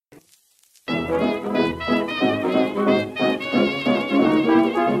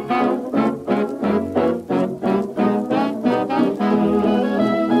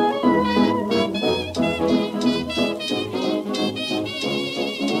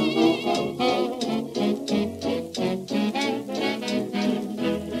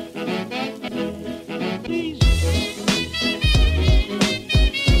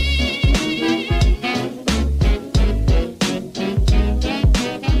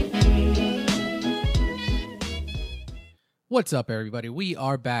What's up, everybody? We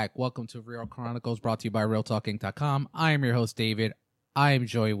are back. Welcome to Real Chronicles, brought to you by RealTalking.com. I am your host, David. I am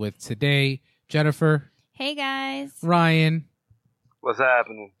joined with today Jennifer. Hey, guys. Ryan. What's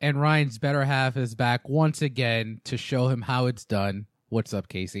happening? And Ryan's better half is back once again to show him how it's done. What's up,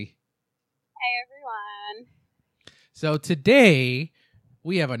 Casey? Hey, everyone. So today,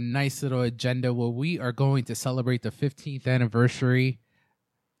 we have a nice little agenda where we are going to celebrate the 15th anniversary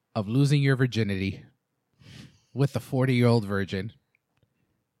of losing your virginity with the 40-year-old virgin.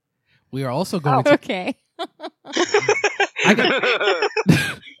 We are also going to... Okay. I like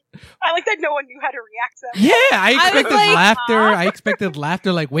that no one knew how to react to that. Yeah, I expected laughter. I expected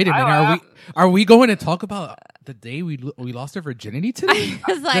laughter. Like, wait a minute, are we going to talk about the day we lost our virginity today?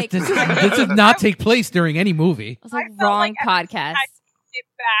 I was like... This does not take place during any movie. I was like, wrong podcast. I sit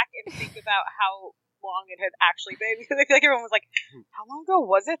back and think about how long it had actually been, because I feel like everyone was like, how long ago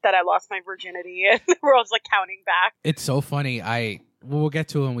was it that I lost my virginity? And we're all just like counting back. It's so funny. We'll get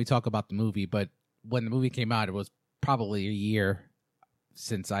to it when we talk about the movie, but when the movie came out, it was probably a year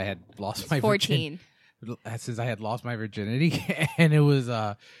since I had lost my 14. Since I had lost my virginity, and it was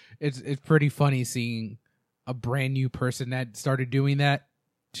it's pretty funny seeing a brand new person that started doing that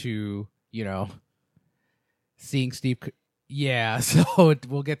to, you know, seeing Steve. Yeah, so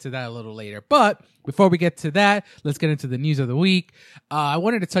we'll get to that a little later. But before we get to that, let's get into the news of the week. I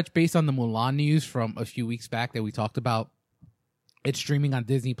wanted to touch base on the Mulan news from a few weeks back that we talked about. It's streaming on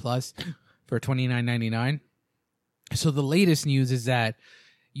Disney Plus for $29.99. So the latest news is that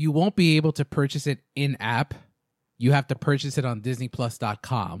you won't be able to purchase it in-app. You have to purchase it on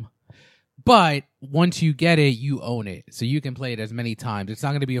DisneyPlus.com. But once you get it, you own it. So you can play it as many times. It's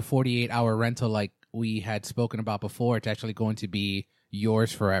not going to be a 48-hour rental like we had spoken about before. It's actually going to be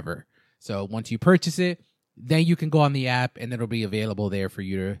yours forever. So once you purchase it, then you can go on the app and it'll be available there for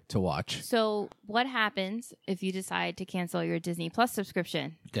you to watch. So what happens if you decide to cancel your Disney Plus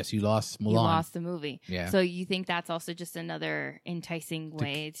subscription? Guess you lost Mulan. You lost the movie. Yeah. So you think that's also just another enticing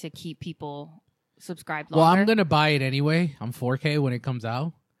way to keep people subscribed longer? Well, I'm going to buy it anyway on 4K when it comes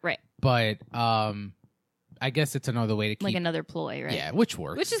out. Right. But I guess it's another way to keep... Like another ploy, right? Yeah, which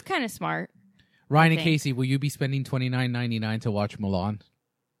works. Which is kind of smart. Ryan and Casey, will you be spending $29.99 to watch Mulan?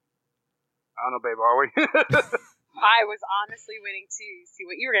 I don't know, babe. Are we? I was honestly waiting to see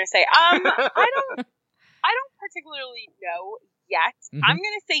what you were going to say. I don't particularly know yet. Mm-hmm. I'm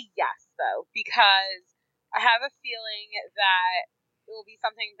going to say yes, though, because I have a feeling that it will be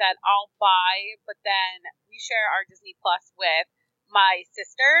something that I'll buy, but then we share our Disney Plus with my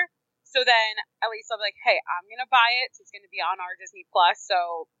sister. So then at least I'll be like, hey, I'm going to buy it. So it's going to be on our Disney Plus.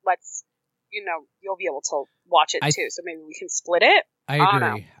 So let's, you know, you'll be able to watch it too. So maybe we can split it.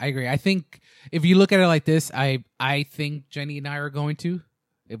 I agree. I think if you look at it like this, I think Jenny and I are going to.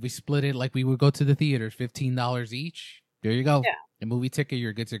 If we split it like we would go to the theaters, $15 each. There you go. Yeah. A movie ticket,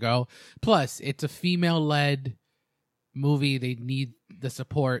 you're good to go. Plus, it's a female-led movie. They need the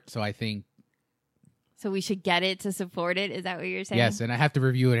support, so I think. So we should get it to support it? Is that what you're saying? Yes, and I have to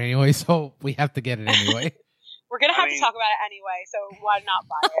review it anyway, so we have to get it anyway. We're going to have to talk about it anyway, so why not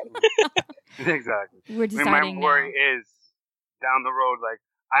buy it? Exactly. We're deciding my worry is down the road, like,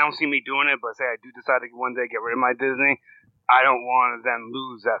 I don't see me doing it, but say I do decide to one day get rid of my Disney, I don't want to then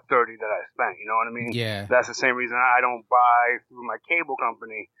lose that $30 that I spent, you know what I mean? Yeah. That's the same reason I don't buy through my cable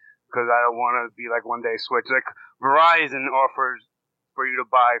company, because I don't want to be like one day switch. Like, Verizon offers for you to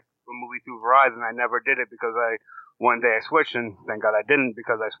buy a movie through Verizon. I never did it because one day I switched, and thank God I didn't,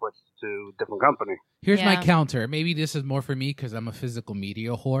 because I switched to a different company. Here's my counter. Maybe this is more for me because I'm a physical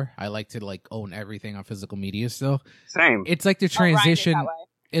media whore. I like to own everything on physical media still. Same. It's like the transition. That way.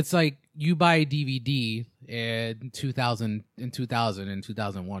 It's like you buy a DVD in 2000 and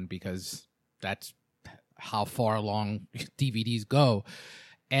 2001 because that's how far along DVDs go.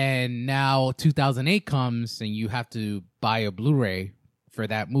 And now 2008 comes and you have to buy a Blu-ray for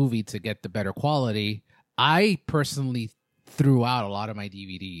that movie to get the better quality. I personally threw out a lot of my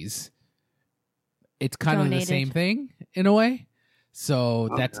DVDs. It's kind of the same thing in a way. So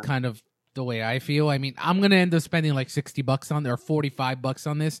that's kind of the way I feel. I mean, I'm going to end up spending like $60 on or $45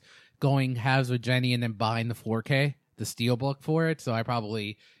 on this, going halves with Jenny and then buying the 4K, the Steelbook for it. So I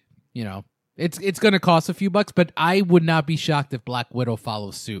probably, It's going to cost a few bucks, but I would not be shocked if Black Widow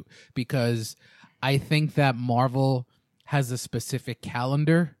follows suit, because I think that Marvel has a specific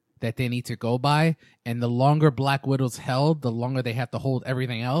calendar that they need to go by, and the longer Black Widow's held, the longer they have to hold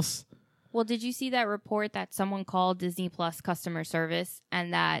everything else. Well, did you see that report that someone called Disney Plus customer service,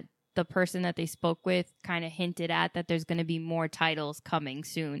 and that the person that they spoke with kind of hinted at that there's going to be more titles coming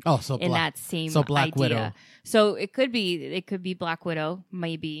soon? Oh, so in that same Black idea. Widow. So it could be Black Widow,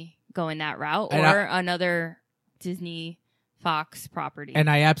 maybe going that route, And or another Disney Fox property. And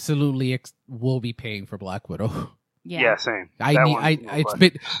I absolutely will be paying for Black Widow. Yeah, same.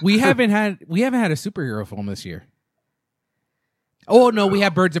 We haven't had a superhero film this year. Oh no, we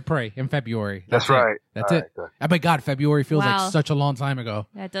have Birds of Prey in February. That's right. That's it. Good. Oh my God, February feels Wow. like such a long time ago.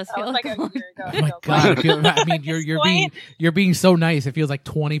 That does That feel was like like a a year ago. Oh my God, I mean This you're being so nice. It feels like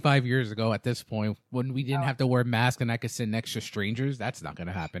 25 years ago at this point when we didn't have to wear masks and I could sit next to strangers. That's not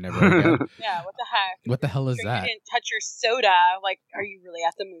gonna happen ever again. Yeah, what the heck? What the hell is You that? didn't touch your soda. Like, are you really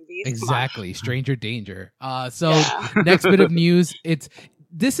at the movies? Come on. Exactly, stranger danger. So Yeah. next bit of news,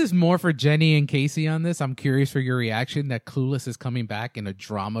 this is more for Jenny and Casey on this. I'm curious for your reaction that Clueless is coming back in a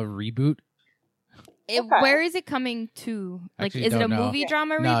drama reboot. Okay. Where is it coming to? Like, Actually, is it a don't know. movie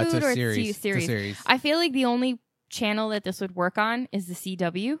drama No, reboot it's a or series. it's a series? It's a series. I feel like the only channel that this would work on is the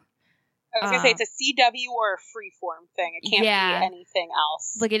CW. I was gonna say it's a CW or a freeform thing. It can't Yeah. be anything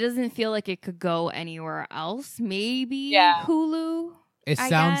else. Like, it doesn't feel like it could go anywhere else. Maybe Yeah. Hulu. It I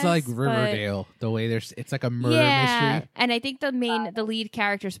sounds guess, like but- Riverdale, the way it's like a murder Yeah, mystery. and I think the lead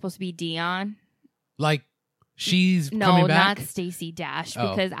character is supposed to be Dion. Like she's No, coming back. not Stacey Dash,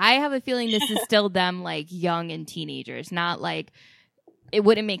 Oh. because I have a feeling this is still them, like, young and teenagers. Not like, it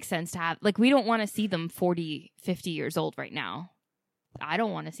wouldn't make sense to have, like, we don't want to see them 40, 50 years old right now. I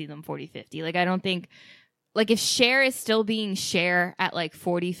don't want to see them 40, 50. Like, I don't think, like, if Cher is still being Cher at like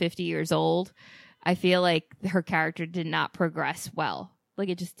 40, 50 years old, I feel like her character did not progress well. Like,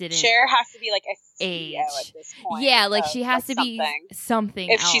 it just didn't. Cher has to be like a Age. CEO at this point. Yeah, like, of, she has to be something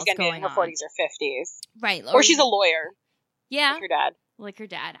if else she's gonna be in going her on. 40s or 50s, Right. or she's a lawyer. Yeah, Like her dad. like her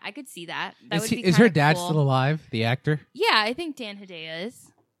dad. I could see that. That would be Is her kinda dad cool. still alive? The actor? Yeah, I think Dan Hedaya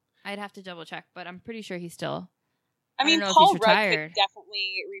is. I'd have to double check, but I'm pretty sure he's still. I mean, don't know if Paul he's Rudd retired. could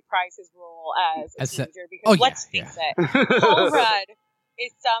definitely reprise his role as a As a- teenager because oh, yeah, let's face it, Paul Rudd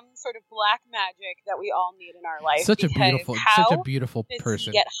is some sort of black magic that we all need in our life. Such a because beautiful does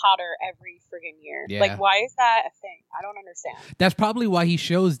person. he get hotter every friggin' year? Yeah. Like, why is that a thing? I don't understand. That's probably why he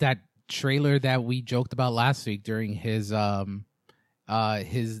shows that trailer that we joked about last week during his late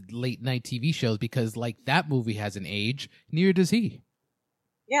night TV shows, because like that movie hasn't aged, neither does he.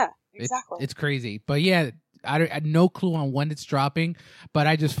 Yeah, It's- exactly. It's crazy. But yeah, I had no clue on when it's dropping, but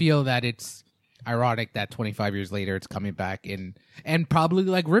I just feel that it's ironic that 25 years later it's coming back and probably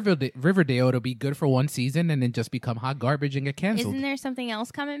like Riverdale, it'll be good for one season and then just become hot garbage and get canceled. Isn't there something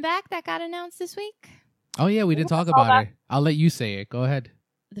else coming back that got announced this week? Oh yeah, we didn't talk about it. I'll let you say it. Go ahead.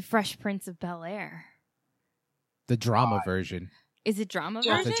 The Fresh Prince of Bel-Air. The drama version. Is it drama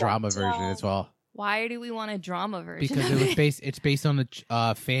Yeah, The version? drama version as well. Why do we want a drama version? Because it was it's based on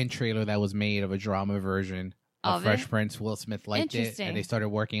a fan trailer that was made of a drama version of Of Fresh it? Prince. Will Smith liked it, Interesting. and they started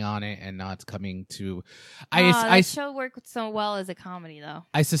working on it, and now it's coming to. that show worked so well as a comedy, though.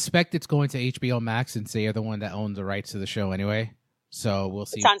 I suspect it's going to HBO Max since they are the one that owns the rights to the show anyway. So we'll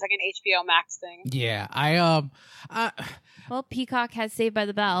see. It sounds like an HBO Max thing. Yeah, Well, Peacock has Saved by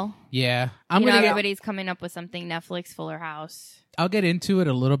the Bell. yeah, Everybody's coming up with something. Netflix, Fuller House. I'll get into it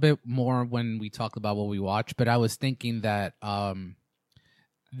a little bit more when we talk about what we watch, but I was thinking that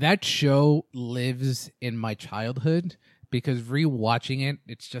that show lives in my childhood because rewatching it,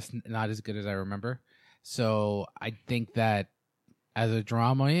 it's just not as good as I remember. So I think that as a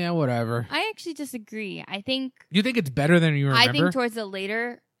drama, yeah, whatever. I actually disagree. I think You think it's better than you remember? I think towards the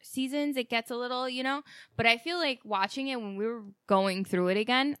later seasons it gets a little, but I feel like watching it when we were going through it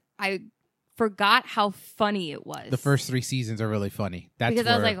again, I forgot how funny it was. The first 3 seasons are really funny. That's because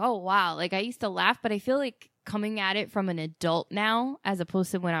I was where- like, oh wow, like I used to laugh, but I feel like coming at it from an adult now, as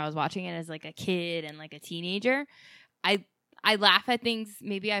opposed to when I was watching it as like a kid and like a teenager, I laugh at things.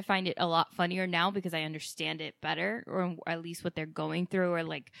 Maybe I find it a lot funnier now because I understand it better, or at least what they're going through, or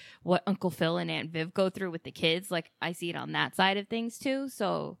like what Uncle Phil and Aunt Viv go through with the kids. Like I see it on that side of things too.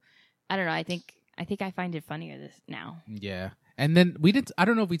 So I don't know. I think I find it funnier this now. Yeah. And then I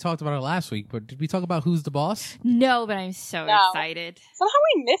don't know if we talked about it last week, but did we talk about Who's the Boss? No, but I'm so No. excited. Somehow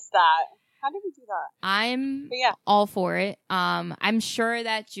we missed that. How did we do that? I'm But yeah. all for it. I'm sure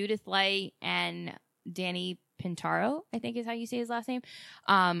that Judith Light and Danny Pintaro, I think is how you say his last name.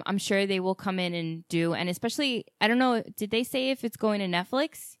 I'm sure they will come in and do, and especially, I don't know, did they say if it's going to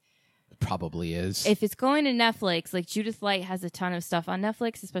Netflix? probably is. If it's going to Netflix, like Judith Light has a ton of stuff on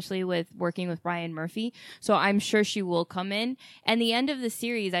Netflix, especially with working with Brian Murphy. So I'm sure she will come in. And the end of the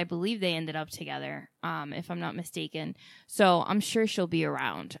series, I believe they ended up together, if I'm not mistaken. So I'm sure she'll be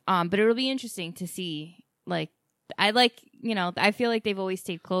around. But it'll be interesting to see. Like, I feel like they've always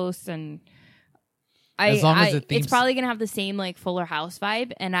stayed close, and as long as it's probably gonna have the same like Fuller House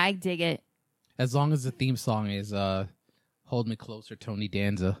vibe, and I dig it. As long as the theme song is "Hold Me Closer," Tony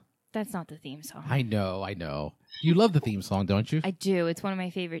Danza. That's not the theme song. I know. You love the theme song, don't you? I do. It's one of my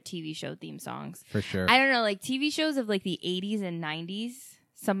favorite TV show theme songs. For sure. I don't know, like TV shows of like the 80s and 90s,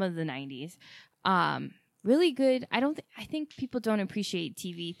 some of the 90s. Really good. I think people don't appreciate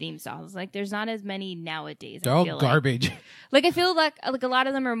TV theme songs. Like there's not as many nowadays. They're all garbage. Like I feel like a lot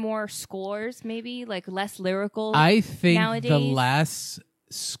of them are more scores, maybe like less lyrical. I think nowadays. the last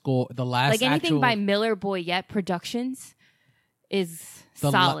like anything by Miller Boyette Productions is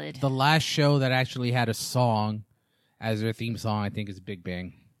solid. The last show that actually had a song as their theme song, I think, is Big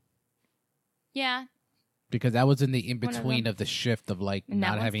Bang. Yeah. Because that was in the in-between of the shift of like and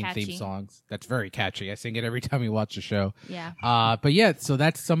not having catchy. theme songs. That's very catchy. I sing it every time we watch the show. Yeah. But yeah, so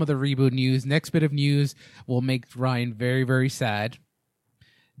that's some of the reboot news. Next bit of news will make Ryan very, very sad.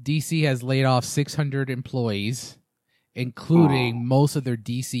 DC has laid off 600 employees, including most of their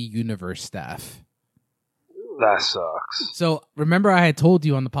DC Universe staff. That sucks. So remember I had told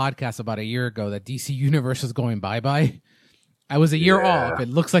you on the podcast about a year ago that DC Universe was going bye-bye? I was a year off. It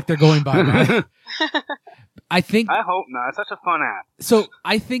looks like they're going bye-bye. I hope not. It's such a fun app. So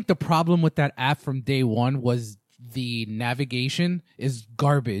I think the problem with that app from day one was the navigation is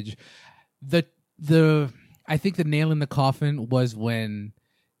garbage. I think the nail in the coffin was when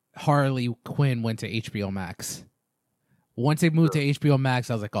Harley Quinn went to HBO Max. Once they moved to HBO Max,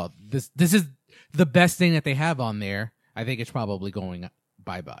 I was like, oh, this is the best thing that they have on there. I think it's probably going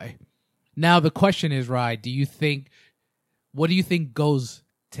bye-bye. Now the question is, Rye, what do you think goes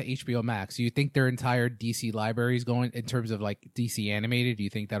to HBO Max? Do you think their entire DC library is going in terms of like DC animated? Do you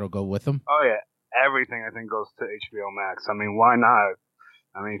think that'll go with them? Oh yeah, everything I think goes to HBO Max. I mean, why not?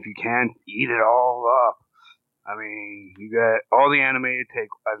 I mean, if you can't eat it all up, I mean, you get all the animated. Take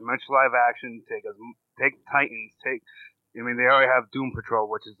as much live action. Take Titans. I mean, they already have Doom Patrol,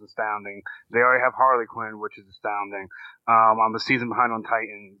 which is astounding. They already have Harley Quinn, which is astounding. On the season behind on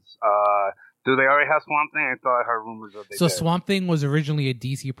Titans. Do they already have Swamp Thing? I thought I heard rumors that they did. Swamp Thing was originally a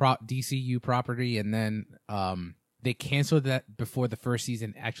DCU property, and then they canceled that before the first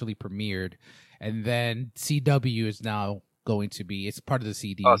season actually premiered. And then CW is now going to be, it's part of the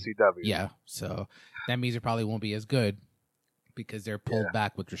CD. Oh, CW. Yeah, so that means it probably won't be as good because they're pulled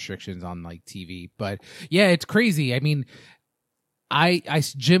back with restrictions on like TV. But yeah, it's crazy. I mean,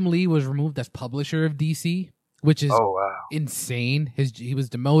 Jim Lee was removed as publisher of DC, which is insane. He was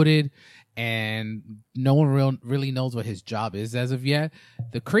demoted. And no one really knows what his job is as of yet.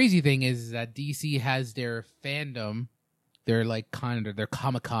 The crazy thing is that DC has their fandom, their like their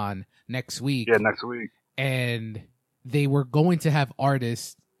Comic-Con next week. Yeah, next week. And they were going to have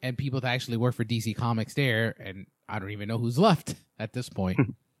artists and people that actually work for DC Comics there, and I don't even know who's left at this point.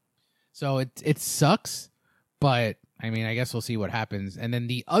 So it sucks, but I mean, I guess we'll see what happens. And then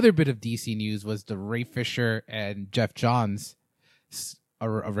the other bit of DC news was the Ray Fisher and Jeff Johns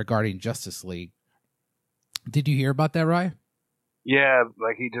regarding Justice League. Did you hear about that, Rye? Yeah,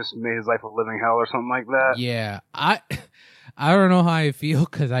 like he just made his life a living hell or something like that. Yeah, I don't know how I feel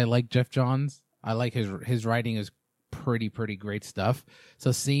because I like Jeff Johns. I like his writing is pretty great stuff.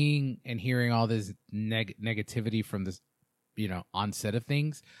 So seeing and hearing all this negativity from this, onset of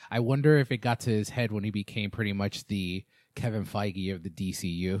things, I wonder if it got to his head when he became pretty much the Kevin Feige of the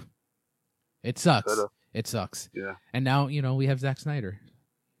DCU. It sucks. It sucks. Yeah. And now, we have Zack Snyder.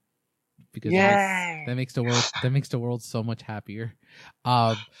 Because that makes the world so much happier.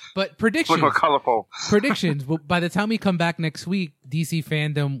 But predictions. Much more colorful. Predictions. Well, by the time we come back next week, DC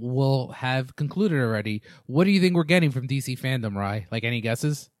fandom will have concluded already. What do you think we're getting from DC fandom, Rye? Like any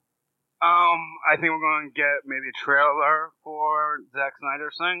guesses? I think we're going to get maybe a trailer for Zack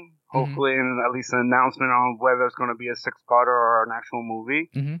Snyder's thing. Hopefully, and at least an announcement on whether it's going to be a 6-parter or an actual movie.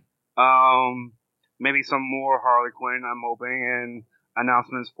 Mm-hmm. Maybe some more Harley Quinn, I'm hoping, and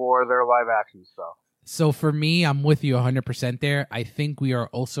announcements for their live action stuff. So for me, I'm with you 100% there. I think we are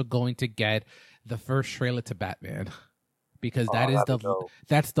also going to get the first trailer to Batman because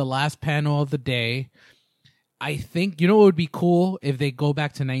that's the last panel of the day. I think, what would be cool if they go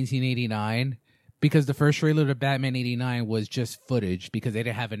back to 1989 because the first trailer to Batman 89 was just footage because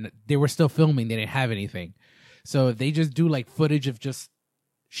they were still filming. They didn't have anything. So if they just do like footage of just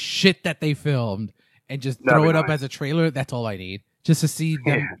shit that they filmed and just throw it up as a trailer, that's all I need. just to see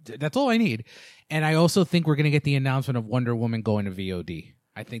them. That's all I need. And I also think we're going to get the announcement of Wonder Woman going to VOD.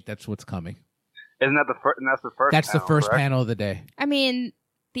 I think that's what's coming. Isn't that the first? And that's the first. That's panel, the first correct? panel of the day. I mean,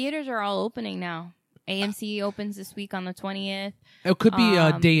 theaters are all opening now. AMC opens this week on the 20th. It could be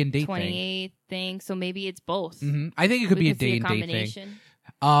a day and date 28th thing. So maybe it's both. thing. I think it could We be a could see day and date thing. combination.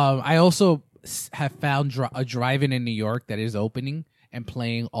 I also have found a drive-in in New York that is opening and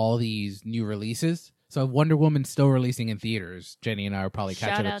playing all these new releases. So Wonder Woman's still releasing in theaters. Jenny and I are probably Shout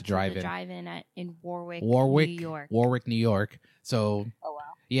catching out up to the drive-in. drive-in in Warwick, Warwick, New York. So Oh wow.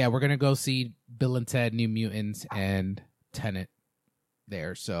 yeah, we're gonna go see Bill and Ted, New Mutants, and Tenet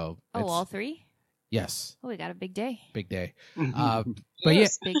there. So Oh, it's- all three? yes, Oh, we got a big day. big day. But yeah,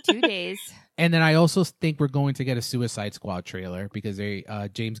 Big 2 days. and then I also think we're going to get a Suicide Squad trailer because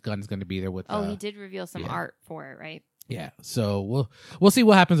James Gunn's going to be there with. Oh, he did reveal some yeah. art for it, right? Yeah, so we'll see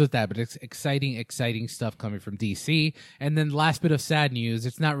what happens with that, but it's exciting stuff coming from DC. And then last bit of sad news,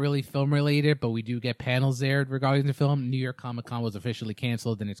 it's not really film related, but we do get panels there regarding the film. New York Comic Con was officially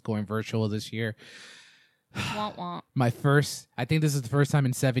canceled and it's going virtual this year. Womp womp. I think this is the first time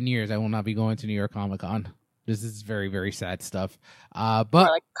in 7 years I will not be going to New York Comic Con. This is very, very sad stuff. Or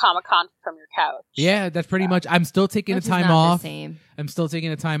But like Comic-Con from your couch. yeah, that's pretty much. I'm still taking Which the is time not off. The same. I'm still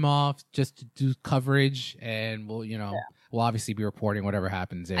taking the time off just to do coverage, and we'll obviously be reporting whatever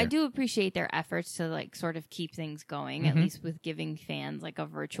happens there. I do appreciate their efforts to like sort of keep things going, at Mhm. least with giving fans like a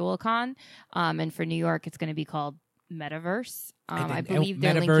virtual con. And for New York, it's going to be called Metaverse. I believe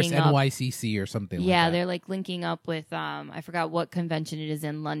they're Metaverse linking up. NYCC or something. Yeah, like that. they're like linking up with I forgot what convention it is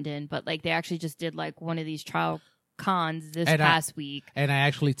in London, but like they actually just did like one of these trial cons this And past week. And I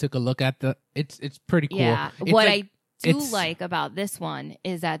actually took a look at it's pretty cool. Yeah. It's What like- I do it's- like about this one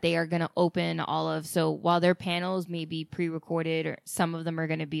is that they are going to open so while their panels may be pre-recorded or some of them are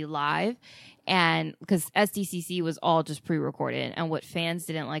going to be live, and because SDCC was all just pre-recorded, and what fans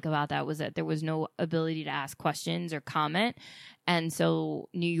didn't like about that was that there was no ability to ask questions or comment, and so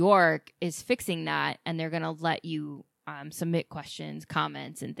New York is fixing that, and they're going to let you submit questions,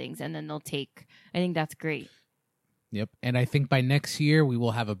 comments, and things, and then they'll take. I think that's great. Yep. And I think by next year we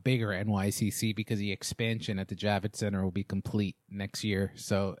will have a bigger NYCC because the expansion at the Javits Center will be complete next year.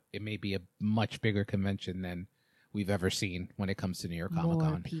 So it may be a much bigger convention than we've ever seen when it comes to New York Comic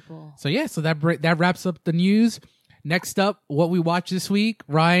More Con. people. So yeah, so that wraps up the news. Next up, what we watched this week.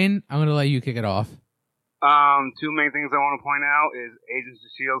 Ryan, I'm gonna let you kick it off. Two main things I want to point out is Agents of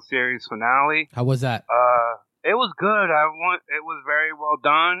S.H.I.E.L.D. series finale. How was that? It was good. It was very well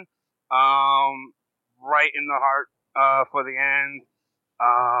done. Right in the heart for the end.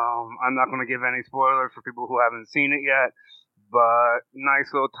 I'm not going to give any spoilers for people who haven't seen it yet, but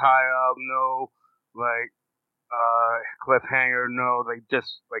nice little tie up. No, cliffhanger. No, they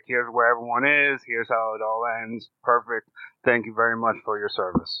just here's where everyone is. Here's how it all ends. Perfect. Thank you very much for your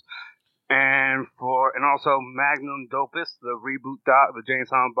service. And also Magnum Opus, the reboot doc, the James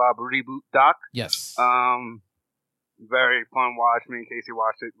Silent Bob reboot doc. Yes. Very fun watch. Me and Casey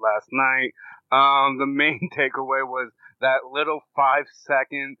watched it last night. The main takeaway was that little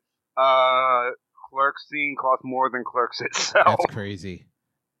 5-second Clerks scene cost more than Clerks itself. That's crazy.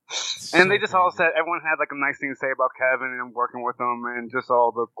 And they just all said, everyone had a nice thing to say about Kevin and working with him and just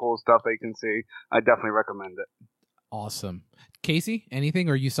all the cool stuff they can see. I definitely recommend it. Awesome. Casey, anything,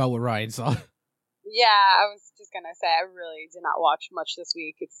 or you saw what Ryan saw? Yeah, I was just gonna say I really did not watch much this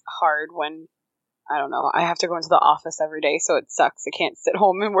week. It's hard when I don't know. I have to go into the office every day, so it sucks. I can't sit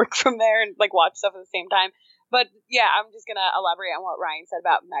home and work from there and watch stuff at the same time. But yeah, I'm just gonna elaborate on what Ryan said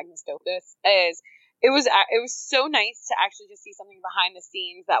about Magnus Opus. It was so nice to actually just see something behind the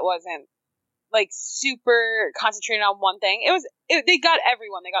scenes that wasn't super concentrated on one thing. They got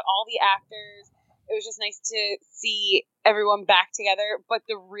everyone. They got all the actors. It was just nice to see everyone back together. But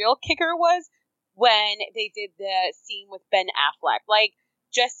the real kicker was when they did the scene with Ben Affleck.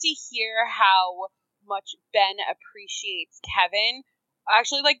 Just to hear how much Ben appreciates Kevin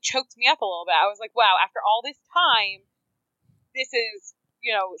actually choked me up a little bit. I was like, wow, after all this time, this is,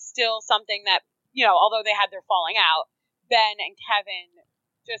 still something that, although they had their falling out, Ben and Kevin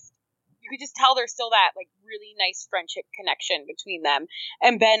you could just tell there's still that really nice friendship connection between them.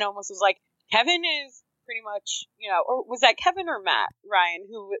 And Ben almost was like, Kevin is pretty much, or was that Kevin or Matt, Ryan,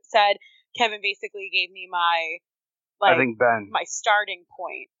 who said Kevin basically gave me my, I think Ben. my starting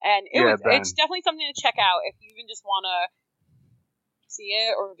point. And it's definitely something to check out if you even just want to see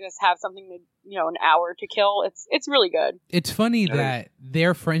it or just have something to, an hour to kill. It's really good. It's funny that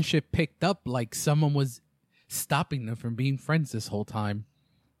their friendship picked up like someone was stopping them from being friends this whole time.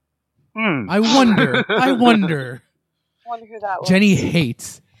 I wonder. I wonder who that was. Jenny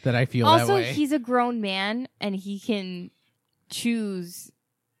hates that I feel also, that way. he's a grown man and he can choose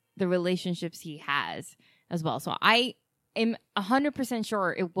the relationships he has as well. So I am 100%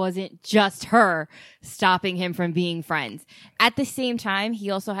 sure it wasn't just her stopping him from being friends. At the same time, he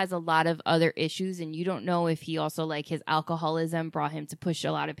also has a lot of other issues, and you don't know if he also, like, his alcoholism brought him to push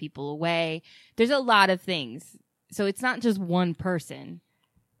a lot of people away. There's a lot of things. So it's not just one person.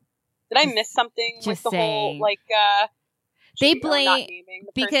 Did I miss something with Just the saying. whole, like, They are we not blame naming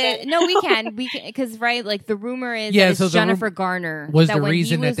the because person? no, we can because right, like the rumor is Yeah, that it's so the Jennifer Garner Was that the when he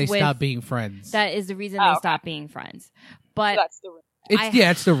reason that was they with- stopped being friends. That is the reason Oh, they okay. stopped being friends. But That's the rumor.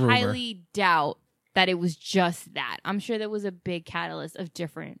 It's the rumor. highly doubt that it was just that. I'm sure there was a big catalyst of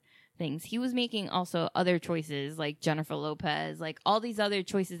different things. He was making also other choices like Jennifer Lopez, like all these other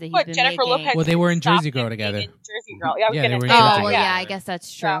choices that he's What, been Jennifer making. Lopez? Well, they were in stopped Jersey Girl him together. being in Jersey Girl. Yeah, I was Yeah, gonna they were in say Jersey Oh, that. well, Girl. yeah, I guess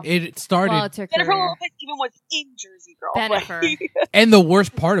that's true. Yeah. It started, Well, it's her Jennifer career. Lopez even was in Jersey Girl. Bennifer. Like, and the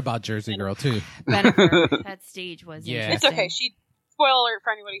worst part about Jersey Girl too. Bennifer, that stage was Yeah. it's interesting. okay. Spoiler alert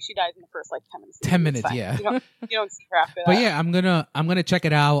for anybody. She dies in the first like 10 minutes. 10 It's minutes, fine. yeah. You don't see her after But that. yeah, I'm gonna check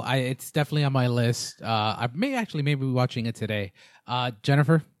it out. It's definitely on my list. I maybe be watching it today.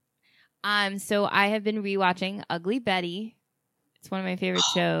 Jennifer, So I have been rewatching Ugly Betty. It's one of my favorite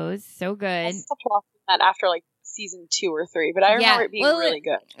shows. So I good. stopped watching that after like season 2 or 3, but I remember it being really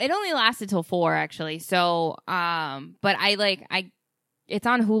good. It only lasted till 4 actually. So, but it's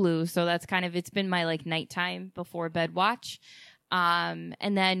on Hulu, so that's kind of, it's been my like nighttime before bed watch. And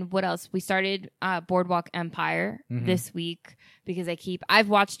then what else? We started Boardwalk Empire Mhm. this week because I've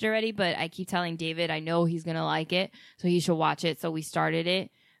watched it already, but I keep telling David I know he's gonna like it, so he should watch it. So we started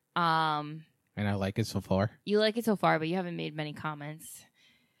it. and I like it so far. You like it so far, but you haven't made many comments.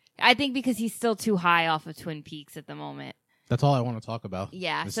 I think because he's still too high off of Twin Peaks at the moment. That's all I want to talk about.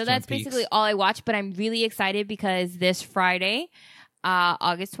 Yeah, is so Twin that's Peaks. basically all I watch, but I'm really excited because this Friday,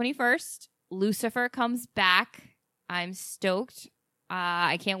 August 21st, Lucifer comes back. I'm stoked.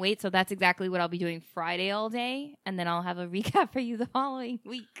 I can't wait. So that's exactly what I'll be doing Friday all day, and then I'll have a recap for you the following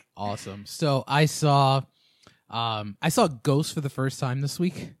week. Awesome. So I saw Ghost for the first time this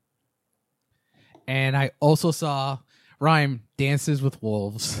week, and I also saw Rhyme Dances with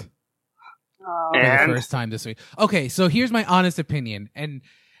Wolves Oh. for And? the first time this week. Okay, so here's my honest opinion, and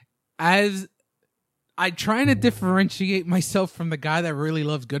as I'm trying to differentiate myself from the guy that really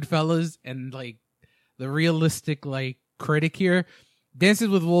loves Goodfellas and like the realistic like critic here, Dances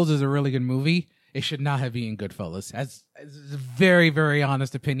with Wolves is a really good movie. It should not have been Goodfellas. As a very, very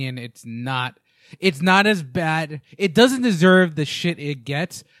honest opinion, it's not as bad. It doesn't deserve the shit it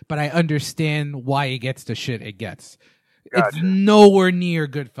gets, but I understand why it gets the shit it gets. It's Gotcha. nowhere near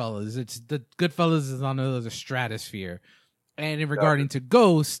Goodfellas. It's the Goodfellas is on another stratosphere. And in regarding to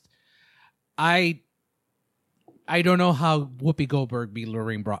Ghost, I don't know how Whoopi Goldberg beat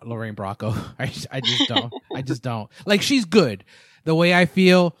Lorraine Bracco. I just don't. I just don't. Like, she's good. The way I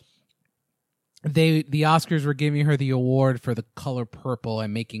feel, the Oscars were giving her the award for The Color Purple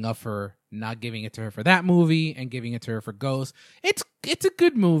and making up for not giving it to her for that movie and giving it to her for Ghost. It's a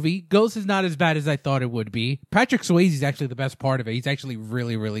good movie. Ghost is not as bad as I thought it would be. Patrick Swayze is actually the best part of it. He's actually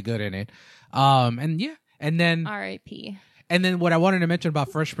really, really good in it. And yeah, and then R.I.P. and then what I wanted to mention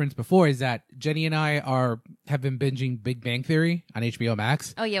about Fresh Prince before is that Jenny and I have been binging Big Bang Theory on HBO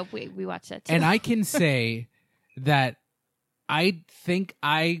Max, Oh yeah, we watched that too. and I can say that I think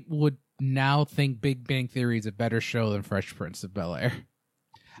I would now think Big Bang Theory is a better show than Fresh Prince of Bel-Air.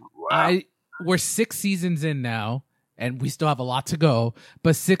 Wow. We're 6 seasons in now, and we still have a lot to go.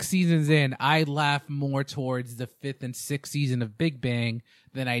 But 6 seasons in, I laugh more towards the 5th and 6th season of Big Bang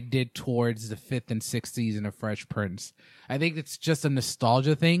than I did towards the 5th and 6th season of Fresh Prince. I think it's just a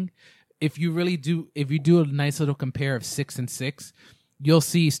nostalgia thing. If you do a nice little compare of 6 and 6, you'll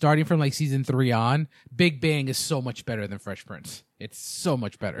see starting from like season 3 on, Big Bang is so much better than Fresh Prince. It's so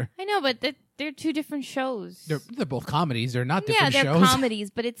much better. I know, but they're two different shows. They're both comedies. They're not Yeah, different they're shows. comedies,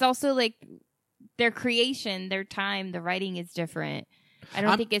 but it's also like their creation, their time, the writing is different. I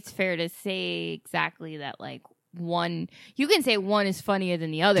don't think it's fair to say exactly that like one. You can say one is funnier than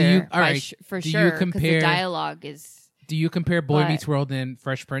the other, for Do you sure. Because the compare- dialogue is Do you compare Boy But- Meets World and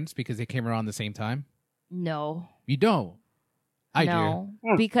Fresh Prince because they came around the same time? no, You don't. I do. no,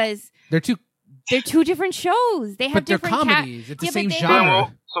 Hmm. because They're two, they're two different shows. They have but they're different comedies. It's the Yeah, but same they-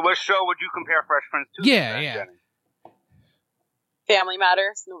 genre. So what show would you compare Fresh Prince to? Yeah, then, yeah. Jenny? Family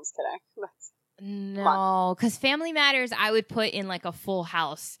Matters. No, I'm just kidding. No, because Family Matters, I would put in like a Full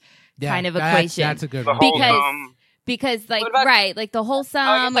House Yeah, kind of that's- equation. That's a good The one. whole Because- because like What about- right, like the wholesome,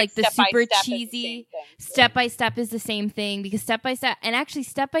 I guess, like the Step by super Step is the cheesy. same thing. Step by Step is the same thing because Step by Step, and actually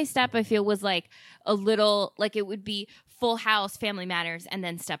Step by Step, I feel was like a little like it would be Full House, Family Matters, and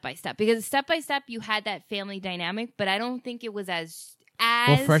then Step by Step. Because Step by Step, you had that family dynamic, but I don't think it was as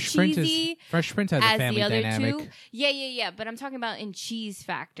Fresh Prince cheesy Fresh Prince has a as family the other dynamic. two. Yeah. But I'm talking about in cheese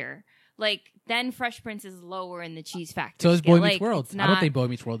factor. Like, then Fresh Prince is lower in the cheese factor. So is scale. Boy Meets Like, World. it's I don't not- think Boy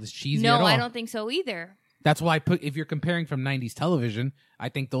Meets World is cheesy No, at all. I don't think so either. That's why if you're comparing from 90s television, I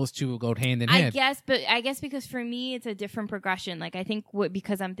think those two will go hand in hand. I guess because for me it's a different progression. Like I think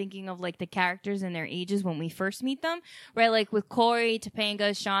because I'm thinking of like the characters and their ages when we first meet them, right? Like with Corey,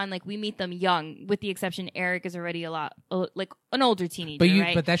 Topanga, Sean, like we meet them young, with the exception Eric is already like an older teenager,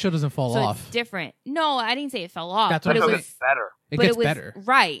 right? But that show doesn't fall so off. it's different. No, I didn't say it fell off. That's but what it I'm was saying. better. It but gets it was better.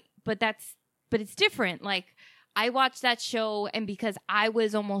 right. But it's different. Like I watched that show, and because I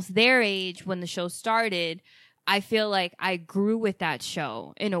was almost their age when the show started, I feel like I grew with that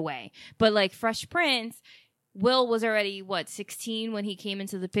show in a way. But like Fresh Prince, Will was already 16 when he came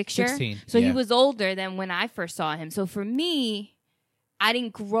into the picture. 16, So yeah. he was older than when I first saw him. So for me, I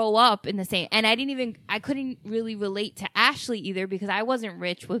didn't grow up in the same, and I couldn't really relate to Ashley either because I wasn't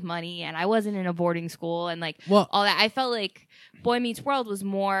rich with money and I wasn't in a boarding school and like all that. I felt like Boy Meets World was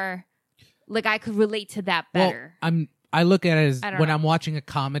more like I could relate to that better. Well, I look at it as I don't when know. I'm watching a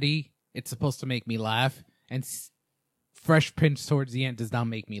comedy, it's supposed to make me laugh, and Fresh Prince towards the end does not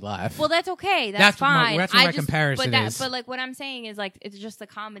make me laugh. Well, that's okay. That's fine. what my comparison is. But like what I'm saying is like it's just the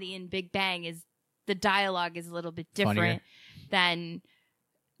comedy in Big Bang is the dialogue is a little bit different than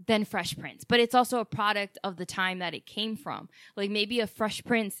Fresh Prince. But it's also a product of the time that it came from. Like maybe a Fresh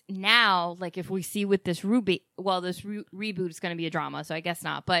Prince now, like if we see with this reboot, this reboot is going to be a drama, so I guess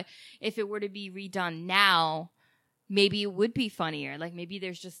not. But if it were to be redone now, maybe it would be funnier. Like maybe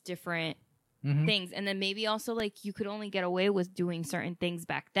there's just different things, and then maybe also like you could only get away with doing certain things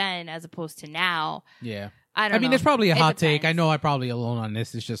back then as opposed to now. Yeah. I don't know. There's probably a It hot take. depends. I know I'm probably alone on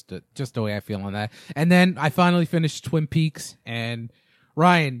this. It's just the way I feel on that. And then I finally finished Twin Peaks. And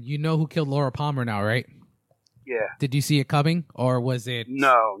Ryan, you know who killed Laura Palmer now, right? Yeah. Did you see it coming, or was it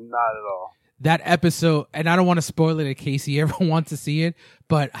No, not at all. that episode? And I don't want to spoil it in case he ever wants to see it.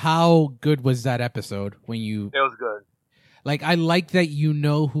 But how good was that episode when you? It was good. Like, I like that you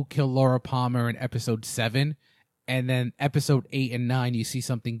know who killed Laura Palmer in episode 7, and then episode 8 and 9, you see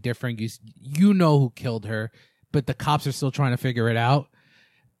something different. You know who killed her, but the cops are still trying to figure it out.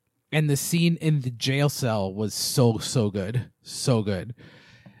 And the scene in the jail cell was so good. So good.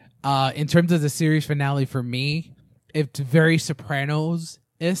 In terms of the series finale for me, it's very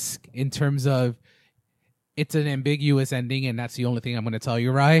Sopranos-esque in terms of it's an ambiguous ending, and that's the only thing I'm going to tell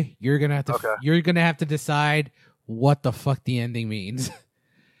you, Rye. You're going to have to decide what the fuck the ending means.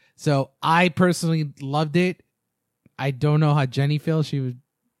 So I personally loved it. I don't know how Jenny feels. She was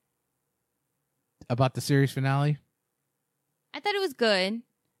about the series finale. I thought it was good.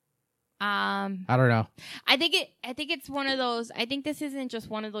 I don't know. I think it's one of those. I think this isn't just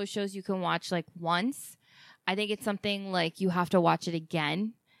one of those shows you can watch like once. I think it's something like you have to watch it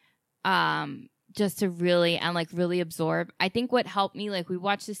again, just to really absorb. I think what helped me, like we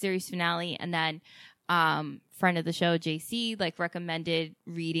watched the series finale, and then friend of the show JC like recommended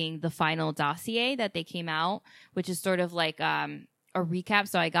reading the final dossier that they came out, which is sort of like a recap.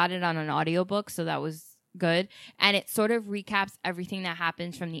 So I got it on an audiobook, so that was good, and it sort of recaps everything that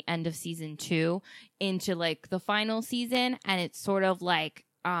happens from the end of season 2 into like the final season, and it sort of like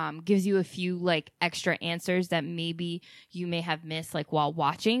gives you a few like extra answers that maybe you may have missed like while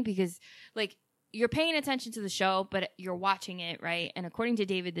watching, because like you're paying attention to the show but you're watching it, right? And according to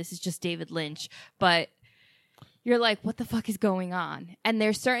David, this is just David Lynch, but you're like, what the fuck is going on? And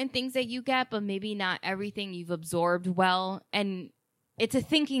there's certain things that you get, but maybe not everything you've absorbed well. And it's a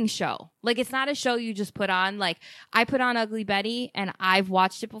thinking show. Like, it's not a show you just put on. Like, I put on Ugly Betty, and I've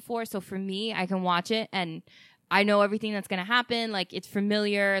watched it before. So for me, I can watch it, and I know everything that's going to happen. Like, it's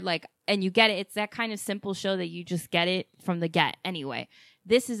familiar. Like, and you get it. It's that kind of simple show that you just get it from the get anyway.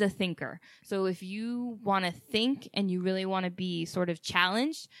 This is a thinker. So if you want to think and you really want to be sort of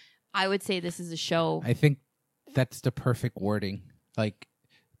challenged, I would say this is a show. I think that's the perfect wording. Like,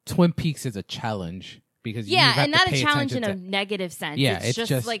 Twin Peaks is a challenge. Because and not a challenge in a negative sense. Yeah, it's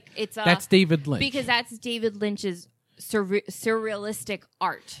just like it's a, that's David Lynch, because that's David Lynch's surrealistic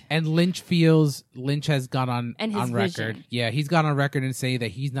art. And Lynch has gone on record. Vision. Yeah, he's gone on record and say that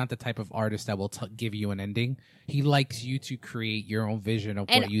he's not the type of artist that will give you an ending. He likes you to create your own vision of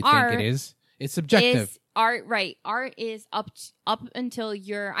what you think it is. It's subjective. Art, right? Art is up until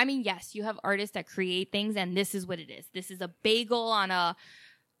you're. I mean, yes, you have artists that create things, and this is what it is. This is a bagel on a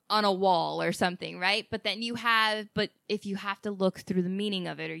wall or something, right? But then but if you have to look through the meaning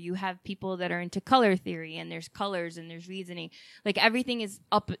of it, or you have people that are into color theory, and there's colors and there's reasoning, like everything is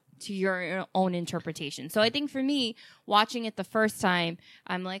up to your own interpretation. So I think for me, watching it the first time,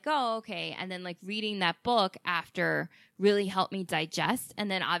 I'm like, oh, okay. And then like reading that book after really helped me digest. And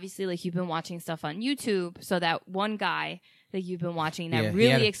then obviously like you've been watching stuff on YouTube. So that one guy that you've been watching that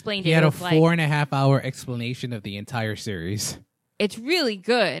really explained it. He had a was 4.5 hour explanation of the entire series. It's really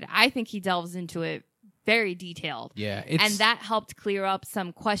good. I think he delves into it very detailed. Yeah. And that helped clear up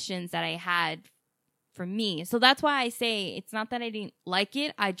some questions that I had for me. So that's why I say it's not that I didn't like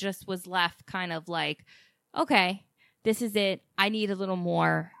it. I just was left kind of like, okay, this is it. I need a little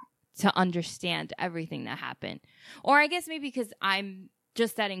more to understand everything that happened. Or I guess maybe because I'm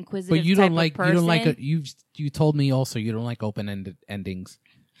just that inquisitive but you type don't like of person. you don't like you told me also you don't like open-ended endings.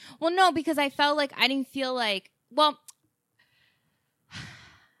 Well, no, because I felt like I didn't feel like, well,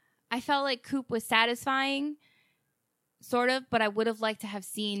 I felt like Coop was satisfying, sort of, but I would have liked to have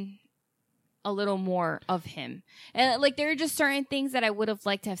seen a little more of him. And like there are just certain things that I would have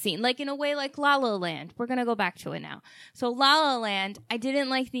liked to have seen. Like in a way like La La Land. We're going to go back to it now. So La La Land, I didn't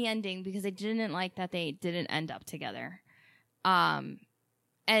like the ending because I didn't like that they didn't end up together. And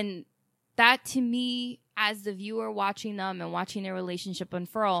that to me, as the viewer watching them and watching their relationship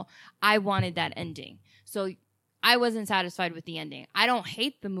unfurl, I wanted that ending. So I wasn't satisfied with the ending. I don't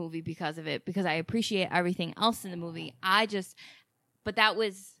hate the movie because of it, because I appreciate everything else in the movie. But that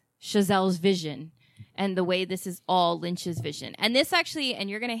was Chazelle's vision and the way this is all Lynch's vision. And this actually, and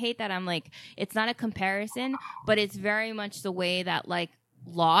you're going to hate that I'm like, it's not a comparison, but it's very much the way that like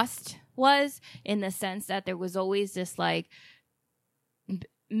Lost was, in the sense that there was always this like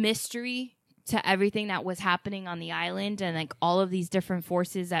mystery to everything that was happening on the island, and like all of these different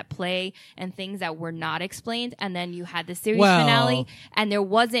forces at play and things that were not explained. And then you had the series finale, and there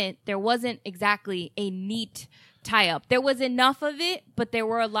wasn't exactly a neat tie-up. There was enough of it, but there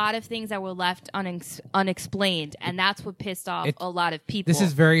were a lot of things that were left unexplained, and that's what pissed off a lot of people. This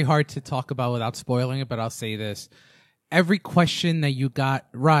is very hard to talk about without spoiling it, but I'll say this. Every question that you got,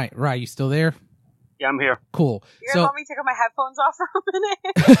 right, you still there? Yeah, I'm here. Cool. You're going to let me take my headphones off for a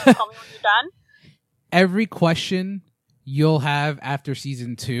minute? Tell me when you're done. Every question you'll have after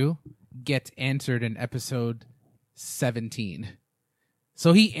season 2 gets answered in episode 17.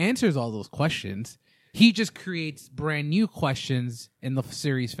 So he answers all those questions. He just creates brand new questions in the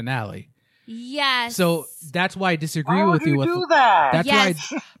series finale. Yes. So that's why I disagree Why with would you. you do that? That's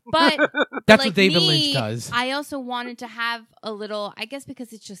yes, why. but That's like what David me, Lynch does. I also wanted to have a little, I guess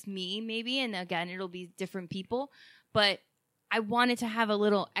because it's just me, maybe, and again, it'll be different people, but I wanted to have a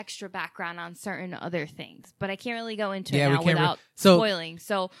little extra background on certain other things, but I can't really go into it now without spoiling.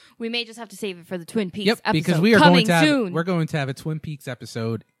 So we may just have to save it for the Twin Peaks episode. Because we are coming soon. soon. We're going to have a Twin Peaks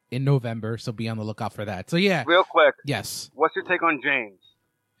episode in November, so be on the lookout for that. So yeah. Real quick. Yes. What's your take on James?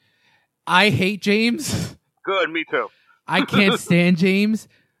 I hate James. Good, me too. I can't stand James.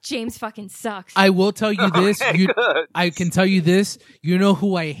 James fucking sucks. I will tell you this. Okay, good. I can tell you this. You know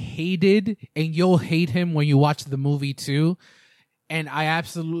who I hated, and you'll hate him when you watch the movie too, and I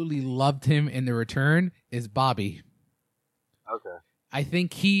absolutely loved him in The Return, is Bobby. Okay. I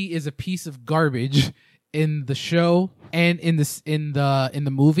think he is a piece of garbage in the show and in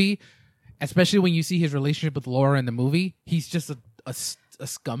the movie, especially when you see his relationship with Laura in the movie. He's just a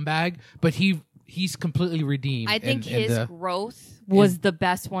scumbag, but he's completely redeemed. I think his growth was the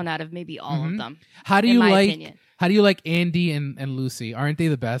best one out of maybe all of them. How do you like Andy and Lucy? Aren't they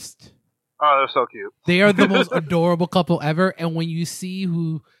the best? Oh, they're so cute. They are the most adorable couple ever. And when you see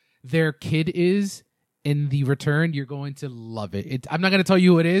who their kid is in The Return, you're going to love it. I'm not going to tell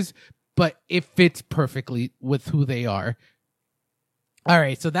you who it is, but it fits perfectly with who they are. All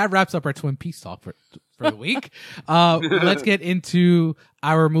right, so that wraps up our Twin Peaks talk for the week. Let's get into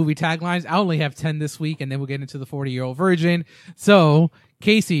our movie taglines. I only have 10 this week, and then we'll get into the 40-year-old virgin. So,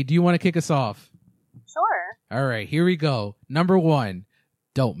 Casey, do you want to kick us off? Sure. All right, here we go. Number 1,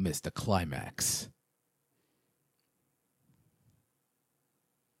 don't miss the climax.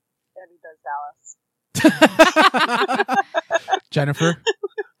 Debbie Does Dallas. Jennifer?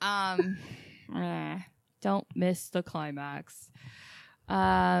 Don't miss the climax.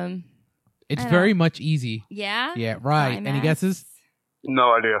 It's very much easy. Yeah? Yeah, right. Climax. Any guesses?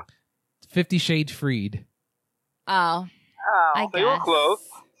 No idea. 50 Shades Freed. Oh. Oh. They were close.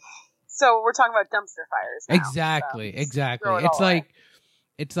 So we're talking about dumpster fires now. Exactly. Throw it all away.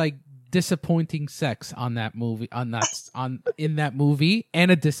 It's like disappointing sex on that movie, in that movie, and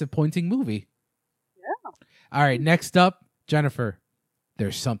a disappointing movie. Yeah. All right, next up, Jennifer.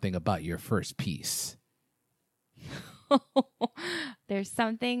 There's something about your first piece. There's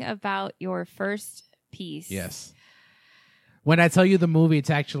something about your first piece. Yes. When I tell you the movie, it's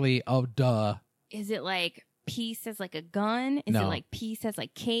actually, oh, duh. Is it like peace as like a gun? Is No. it like peace as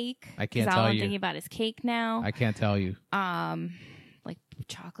like cake? I can't 'Cause tell all I'm you. thinking about is cake now. I can't tell you. Like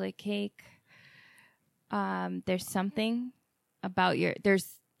chocolate cake. There's something about your there's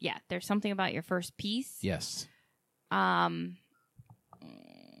something about your first piece. Yes.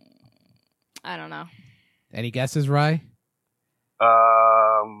 I don't know. Any guesses, Rye?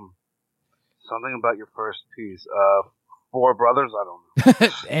 Something about your first piece. Four Brothers. I don't know.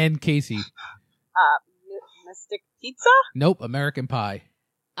 And Casey. Mystic Pizza? Nope. American Pie.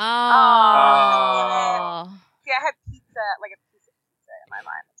 Oh. See, I had pizza, like a piece of pizza in my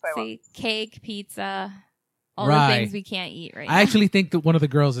mind. That's why I See, went. cake, pizza, all Right. the things we can't eat right now. I actually think that one of the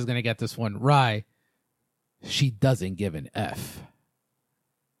girls is going to get this one. Rye. She doesn't give an F.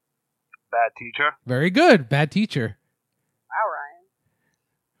 Bad Teacher. Very good. Bad teacher. Wow, Ryan.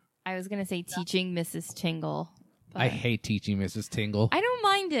 I was gonna say teaching Mrs. Tingle. But I hate teaching Mrs. Tingle. I don't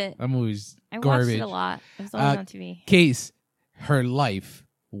mind it. That movie's I garbage. watched it a lot. It was always Uh, on TV. Case, her life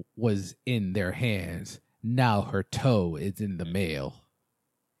was in their hands. Now her toe is in the mail.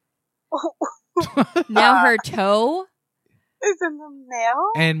 Now her toe. Is in the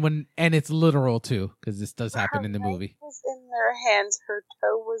mail? And it's literal too, because this does happen in the Her life movie. was in their hands. Her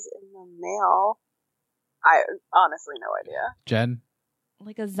toe was in the mail. I honestly no idea. Jen,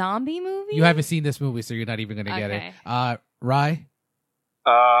 Like a zombie movie? you haven't seen this movie, so you're not even gonna get Okay. it. Rye?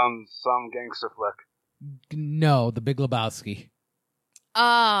 Some gangster flick. No, The Big Lebowski.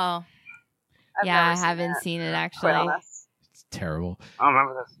 Oh. I've Yeah, I never seen haven't that, seen it quite actually. honest. It's terrible. I don't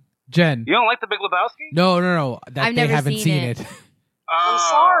remember this. Jen. You don't like The Big Lebowski? No. That I've they never haven't seen seen it. it. I'm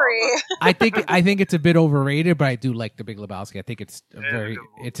sorry. I think it's a bit overrated, but I do like The Big Lebowski. I think it's a very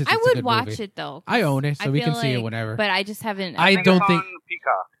it's a I good would watch movie. it though. I own it, so I we can feel see it like- whenever. But I just haven't. I think don't it's think- on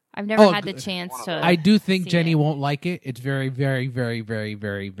Peacock. I've never Oh, had the good. chance to. I do think see Jenny it. won't like it. It's very, very, very, very,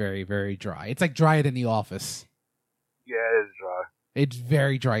 very, very, very dry. It's like drier than The Office. Yeah, it is dry. It's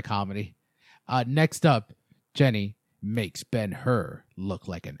very dry comedy. Next up, Jenny makes Ben-Hur look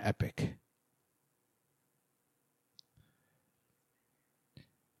like an epic.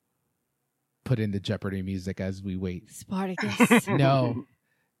 Put in the Jeopardy music as we wait. Spartacus. No,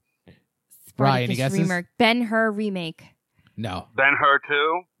 Ryan, any Spartacus guesses? remake. Ben-Hur remake. no, Ben-Hur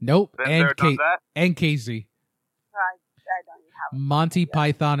 2. nope. Been And there, done that. and Casey, I don't even have. Monty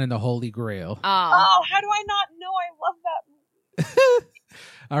Python and the Holy Grail. Oh. Oh, how do I not know? I love that movie.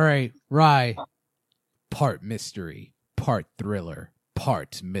 All right, Rye. Part mystery, part thriller,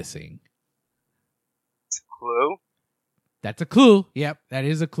 part missing. Clue? That's a clue. Yep, that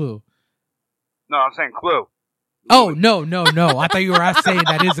is a clue. No, I'm saying Clue. Oh, no. I thought you were saying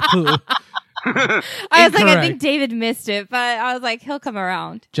that is a clue. I was like, I Incorrect. think David missed it, but I was like, he'll come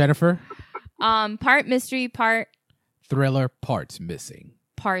around. Jennifer, Part mystery, part thriller, parts missing.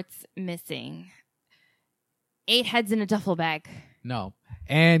 parts missing. 8 heads in a duffel bag. No.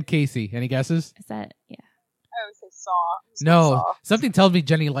 And Casey, any guesses? Is that yeah? I would say Saw. I'm just No. gonna Saw. Something tells me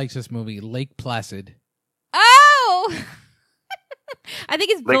Jenny likes this movie, Lake Placid. Oh, I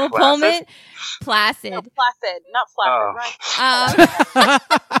think it's Like Bill Placid? Pullman. Placid. No, Placid, not Oh. Flaccid, right?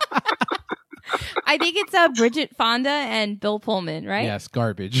 I think it's Bridget Fonda and Bill Pullman, right? Yes,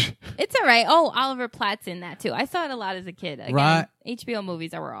 garbage. It's all right. Oh, Oliver Platt's in that too. I saw it a lot as a kid. Again, Right. HBO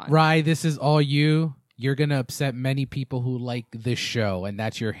movies that were on. Rye, this is all you. You're going to upset many people who like this show, and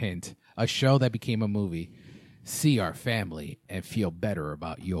that's your hint. A show that became a movie. See our family and feel better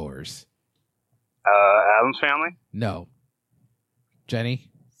about yours. Adam's Family? No. Jenny?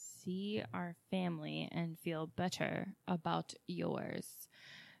 See our family and feel better about yours.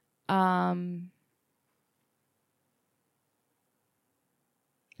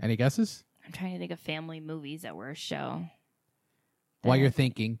 Any guesses? I'm trying to think of family movies that were a show. While that- you're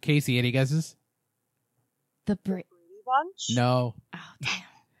thinking. Casey, any guesses? the Brady Bunch. No. Oh, damn.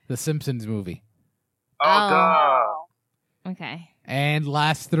 The Simpsons movie. Oh, Oh. Okay. And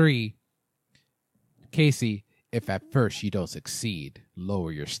last three. Casey, if at first you don't succeed,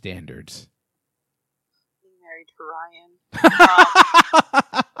 lower your standards. Being married to Ryan.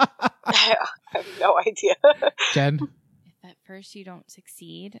 I have no idea. Jen, If at first you don't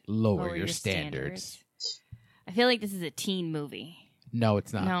succeed, lower your standards. I feel like this is a teen movie. No,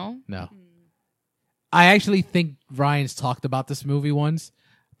 it's not. No? I actually think Ryan's talked about this movie once,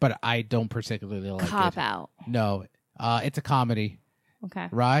 but I don't particularly like Cop it. Out. No, it's a comedy. Okay.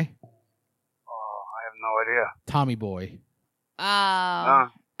 Rye, Oh, I have no idea. Tommy Boy. I've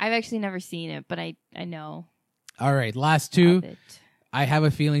actually never seen it, but I know All right, last two. of it. I have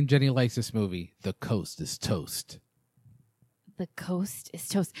a feeling Jenny likes this movie. The Coast is Toast. The Coast is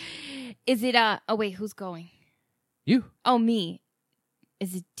Toast. Is it oh wait, who's going? You. Oh, me.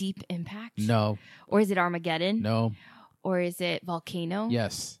 Is it Deep Impact? No. Or is it Armageddon? No. Or is it Volcano?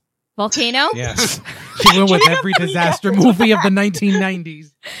 Yes. Volcano? Yes. She went with every disaster movie of the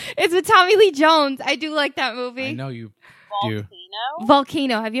 1990s. It's with Tommy Lee Jones. I do like that movie. I know you do. Volcano?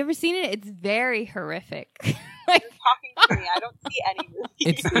 Volcano. Have you ever seen it? It's very horrific. Like, You're talking to me. I don't see any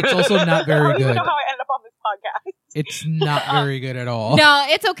movies. It's also not I very don't even good. know how I ended up on this podcast. It's not very good at all. no,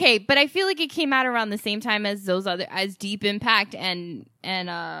 it's okay. But I feel like it came out around the same time as as Deep Impact and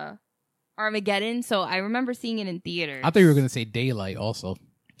Armageddon. So I remember seeing it in theaters. I thought you were going to say Daylight also.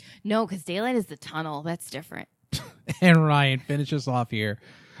 No, because Daylight is the tunnel. That's different. And Ryan, finish us off here.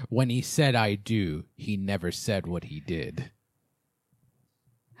 When he said I do, he never said what he did.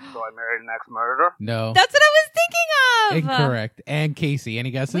 So I married an ex-murderer. No. That's what I was thinking of. Incorrect. And Casey,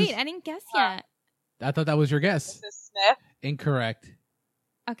 any guesses? Wait, I didn't guess yet. I thought that was your guess. Mrs. Smith. Incorrect.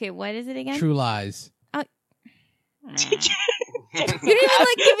 Okay, what is it again? True Lies. You didn't even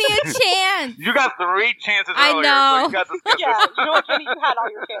give me a chance. You got 3 chances I earlier, know. so you got to skip Yeah, it. you know what, Jenny? You had all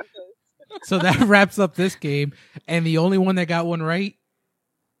your chances. So that wraps up this game. And the only one that got one right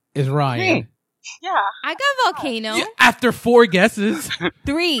is Ryan. Yeah. I got Volcano. Yeah, after 4 guesses.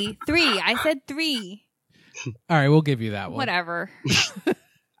 Three. I said 3. All right, we'll give you that one. Whatever.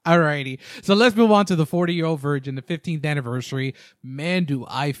 Alrighty. So let's move on to the 40-Year-Old Virgin, the 15th anniversary. Man, do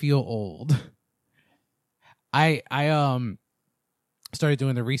I feel old. I started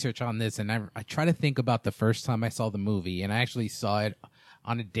doing the research on this, and I try to think about the first time I saw the movie, and I actually saw it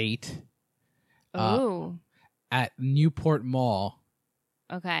on a date Oh. at Newport Mall.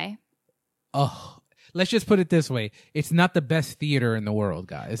 Okay. Oh, let's just put it this way. It's not the best theater in the world,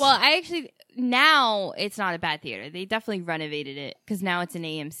 guys. Well, now it's not a bad theater. They definitely renovated it because now it's an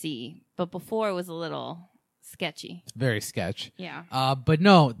AMC. But before it was a little sketchy. Very sketch. Yeah. But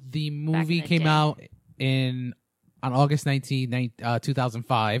no, the movie the came day. out on August 19,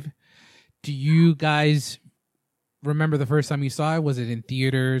 2005. Do you guys remember the first time you saw it? Was it in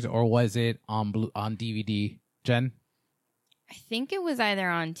theaters or was it on DVD? Jen? I think it was either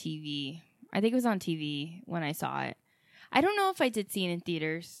on TV. I think it was on TV when I saw it. I don't know if I did see it in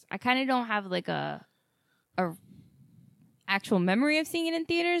theaters. I kind of don't have like a actual memory of seeing it in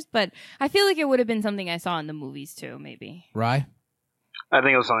theaters, but I feel like it would have been something I saw in the movies too, maybe. Rye? I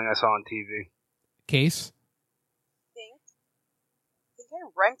think it was something I saw on TV. Case? I think I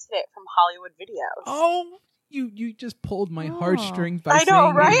rented it from Hollywood Videos. Oh, you just pulled my Oh. heartstrings by I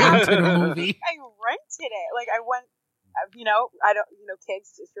know, saying right? you rented a movie. I rented it. Like, I went,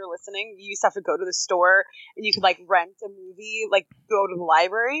 kids, if you're listening, you used to have to go to the store and you could, like, rent a movie, like, go to the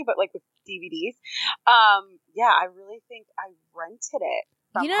library, but, like, with DVDs. Yeah, I really think I rented it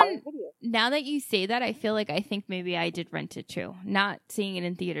from Hollywood Videos. Now that you say that, I feel like I think maybe I did rent it too. Not seeing it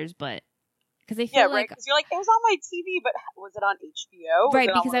in theaters, but because I feel Yeah, like right, because you're like, it was on my TV, but was it on HBO? Was right,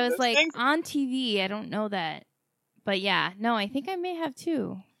 it on because one I of was those like things? on TV. I don't know that, but yeah, no, I think I may have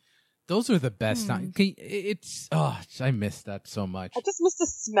too. Those are the best times. I miss that so much. I just miss the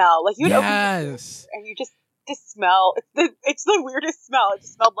smell. Like, you'd open the Yes. and you just smell. It's the weirdest smell. It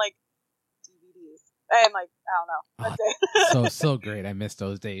just smelled like DVDs. And, like, I don't know. That's it. So great. I miss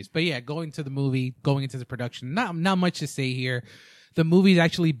those days. But yeah, going into the production, not much to say here. The movie is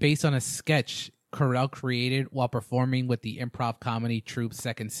actually based on a sketch Carell created while performing with the improv comedy troupe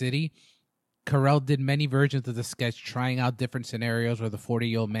Second City. Carell did many versions of the sketch, trying out different scenarios where the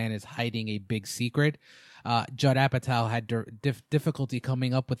 40-year-old man is hiding a big secret. Judd Apatow had difficulty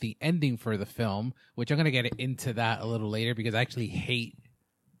coming up with the ending for the film, which I'm going to get into that a little later because I actually hate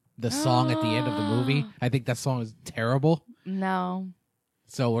the song at the end of the movie. I think that song is terrible. No,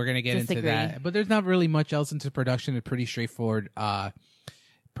 So we're going to get into Disagree. that. But there's not really much else into production. It's pretty straightforward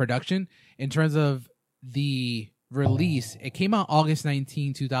production. In terms of the release, it came out August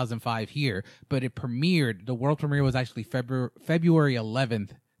 19, 2005 here, but it premiered. The world premiere was actually February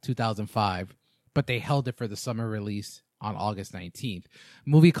 11th, 2005, but they held it for the summer release on August 19th.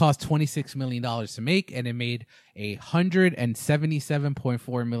 Movie cost $26 million to make, and it made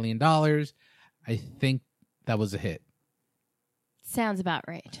 $177.4 million. I think that was a hit. sounds about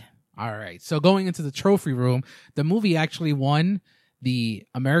right. All right. So going into the trophy room, the movie actually won the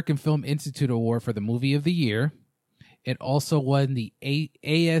American Film Institute Award for the Movie of the Year. It also won the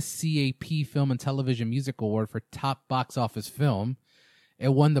ASCAP Film and Television Music Award for Top Box Office Film. It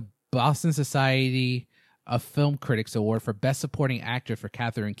won the Boston Society of Film Critics Award for Best Supporting Actor for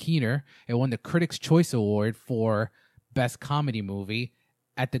Catherine Keener. It won the Critics' Choice Award for Best Comedy Movie.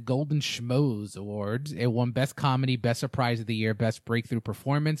 At the Golden Schmoes Awards, it won Best Comedy, Best Surprise of the Year, Best Breakthrough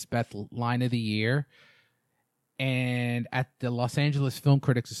Performance, Best Line of the Year. And at the Los Angeles Film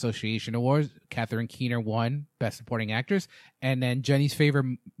Critics Association Awards, Catherine Keener won Best Supporting Actress. And then Jenny's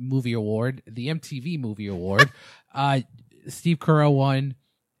favorite movie award, the MTV Movie Award, Steve Carell won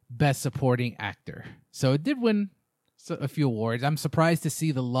Best Supporting Actor. So it did win a few awards. I'm surprised to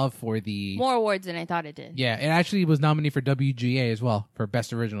see the love for the... More awards than I thought it did. Yeah, it actually was nominated for WGA as well for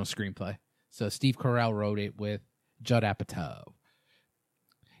Best Original Screenplay. So Steve Carell wrote it with Judd Apatow.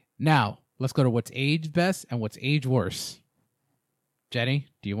 Now, let's go to what's aged best and what's aged worse. Jenny,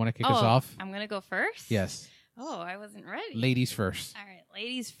 do you want to kick us off? I'm going to go first? Yes. Oh, I wasn't ready. Ladies first. All right,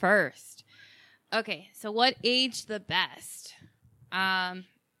 ladies first. Okay, so what aged the best?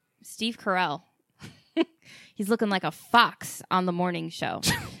 Steve Carell. He's looking like a fox on the morning show.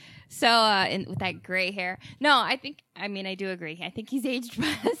 So, with that gray hair. No, I do agree. I think he's aged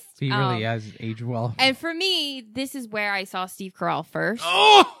best. He really has aged well. And for me, this is where I saw Steve Carell first.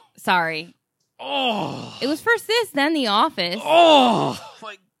 Oh! Sorry. Oh! It was first this, then The Office. Oh!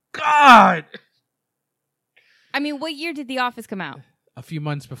 My God! I mean, what year did The Office come out? A few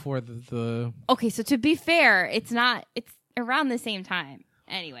months before the... Okay, so to be fair, it's around the same time.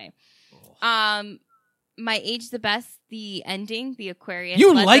 Anyway. My age the best, the ending, the Aquarius.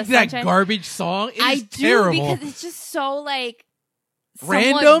 You Let like the that Sunshine. garbage song? I It's do terrible. because it's just so like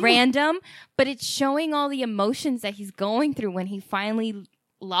somewhat random, but it's showing all the emotions that he's going through when he finally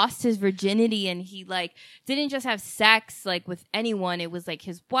lost his virginity and he like didn't just have sex like with anyone. It was like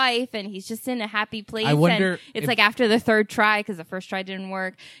his wife, and he's just in a happy place. I wonder and it's like after the third try because the first try didn't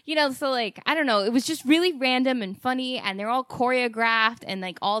work. So like I don't know. It was just really random and funny, and they're all choreographed and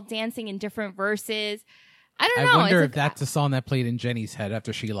like all dancing in different verses. I don't know. I wonder It's if like, that's the song that played in Jenny's head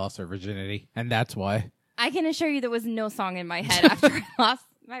after she lost her virginity, and that's why. I can assure you there was no song in my head after I lost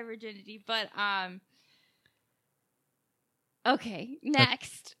my virginity. But okay,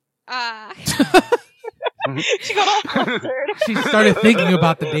 next. She got all flustered. She started thinking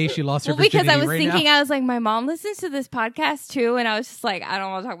about the day she lost her virginity. Because I was right thinking, now. I was like, my mom listens to this podcast too, and I was just like, I don't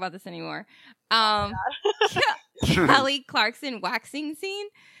want to talk about this anymore. Kelly Clarkson waxing scene.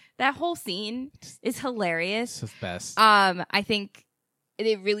 That whole scene is hilarious. It's the best. I think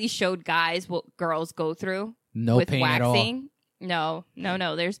it really showed guys what girls go through with pain waxing. At all.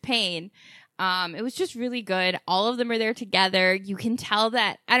 No. There's pain. It was just really good. All of them are there together. You can tell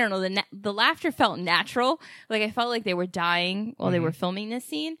that, I don't know, the laughter felt natural. Like I felt like they were dying while they were filming this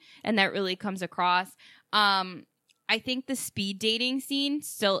scene, and that really comes across. I think the speed dating scene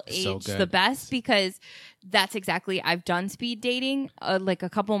still aged the best because that's exactly, I've done speed dating like a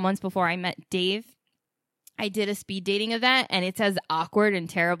couple of months before I met Dave. I did a speed dating event, and it's as awkward and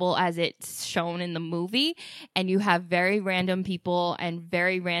terrible as it's shown in the movie. And you have very random people and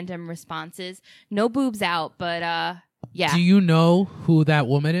very random responses. No boobs out, but yeah. Do you know who that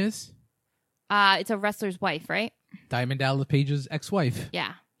woman is? It's a wrestler's wife, right? Diamond Dallas Page's ex-wife.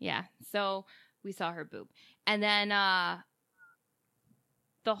 Yeah. So we saw her boob. And then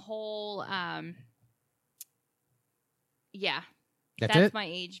the whole yeah. That's That's it? my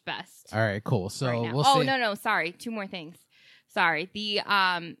age best. All right, cool. So right now. we'll see. No, sorry. Two more things. Sorry. The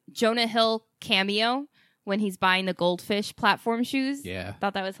Jonah Hill cameo when he's buying the goldfish platform shoes. Yeah.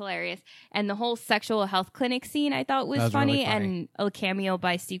 Thought that was hilarious. And the whole sexual health clinic scene I thought was funny. Really funny. And a cameo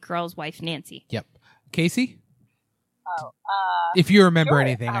by Steve Carell's wife, Nancy. Yep. Casey? Oh, If you remember sure.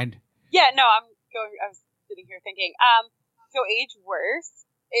 anything. Yeah, no, I was sitting here thinking. So age worse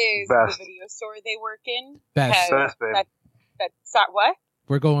is Best. the video store they work in. Best. Best, babe. What?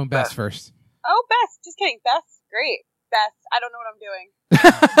 We're going best Best. first. Oh, best. Just kidding. Best. Great. Best. I don't know what I'm doing.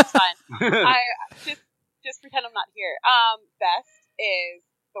 It's fine. I just pretend I'm not here. Best is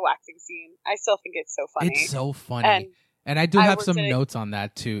the waxing scene. I still think it's so funny. It's so funny. And I do I have worked some at a- notes on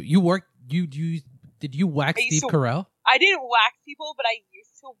that too. Did you wax I used Steve to- Carell? I didn't wax people, but I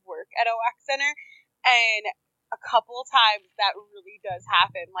used to work at a wax center, and a couple times that really does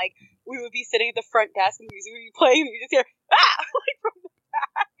happen. Like, we would be sitting at the front desk and music would be playing, and you just hear, ah! Like, from the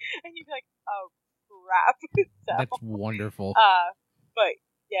back. And you'd be like, oh, crap. So, That's wonderful. but,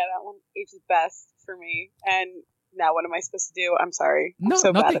 yeah, that one ages best for me. And now what am I supposed to do? I'm sorry. I'm No,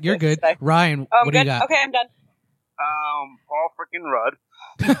 so bad nothing. at You're this good. today. Ryan, Oh, I'm what do you good? got? Okay, I'm done. Paul freaking Rudd.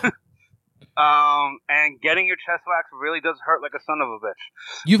 And getting your chest waxed really does hurt like a son of a bitch.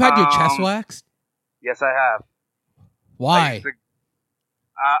 You've had your chest waxed? Yes, I have. Why?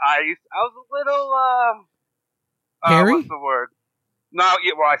 I was a little Hairy? what's the word? No,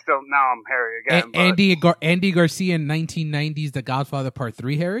 yeah, well, now I'm hairy again. But Andy Garcia in 1990s The Godfather Part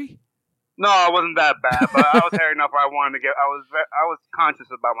 3 Harry? no, it wasn't that bad. But I was hairy enough where I wanted to I was conscious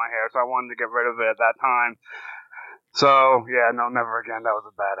about my hair, so I wanted to get rid of it at that time. So yeah, no, never again. That was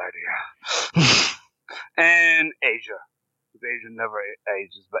a bad idea. And Asia. Asia never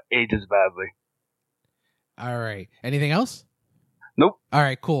ages, but ages badly. All right. Anything else? Nope. All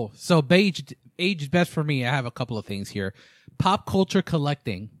right, cool. So age is best for me. I have a couple of things here. Pop culture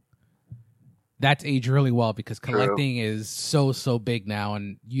collecting. That's aged really well because collecting is so big now,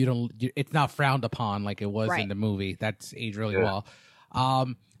 and it's not frowned upon like it was Right. in the movie. That's aged really well.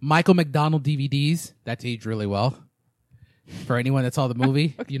 Michael McDonald DVDs. That's aged really well. For anyone that saw the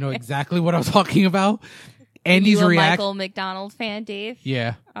movie, you know exactly what I'm talking about. Andy's you a reaction. Michael McDonald fan, Dave?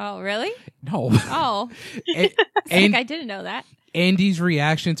 Yeah. Oh, really? No. Oh, and, it's like I didn't know that. Andy's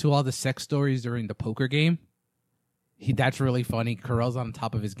reaction to all the sex stories during the poker game. That's really funny. Carell's on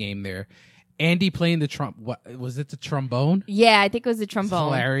top of his game there. Andy playing the what was it? The trombone? Yeah, I think it was the trombone.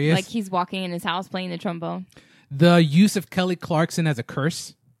 Hilarious. Like he's walking in his house playing the trombone. The use of Kelly Clarkson as a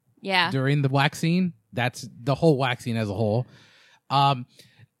curse Yeah. during the wax scene. That's the whole wax scene as a whole.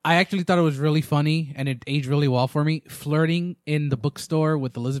 I actually thought it was really funny and it aged really well for me. Flirting in the bookstore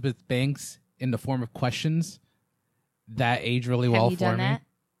with Elizabeth Banks in the form of questions. That aged really well Have you for done me. that?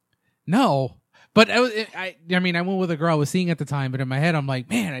 No. But I mean, I went with a girl I was seeing at the time, but in my head, I'm like,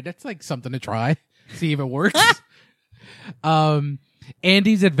 man, that's like something to try. See if it works.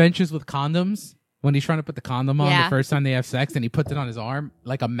 Andy's adventures with condoms. When he's trying to put the condom on Yeah. the first time they have sex, and he puts it on his arm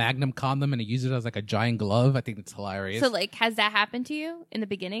like a Magnum condom, and he uses it as like a giant glove. I think it's hilarious. So, like, has that happened to you in the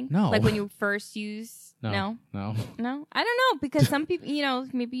beginning? No. Like when you first use? no. No? I don't know because some people,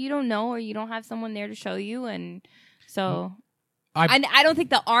 maybe you don't know or you don't have someone there to show you, and so. I don't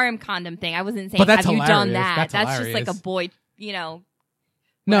think the arm condom thing. I wasn't saying But that's have you done hilarious. that. That's just like a hilarious. boy,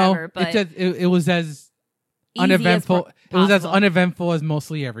 No, whatever, but it was as easy uneventful. as It was as possible. uneventful as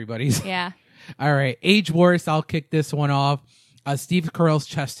mostly everybody's. Yeah. All right, age worse. I'll kick this one off. Steve Carell's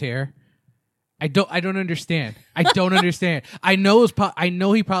chest hair. I don't understand. I don't understand. I know I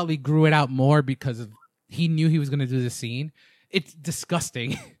know he probably grew it out more because he knew he was going to do the scene. It's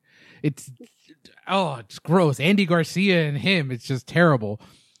disgusting. It's gross. Andy Garcia and him. It's just terrible.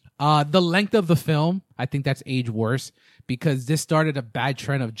 The length of the film, I think that's age worse because this started a bad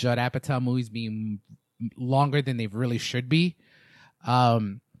trend of Judd Apatow movies being longer than they really should be.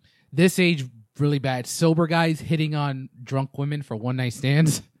 This age really bad. Sober guys hitting on drunk women for one night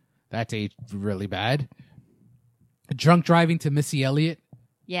stands. That's age really bad. Drunk driving to Missy Elliott.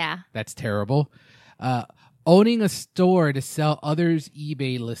 Yeah. That's terrible. Owning a store to sell others'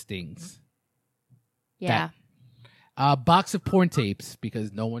 eBay listings. Yeah. Box of porn tapes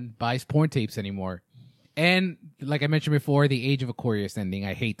because no one buys porn tapes anymore. And like I mentioned before, the Age of Aquarius ending.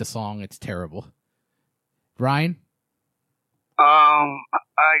 I hate the song. It's terrible. Ryan?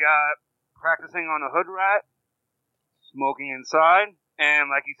 I got practicing on a hood rat, smoking inside, and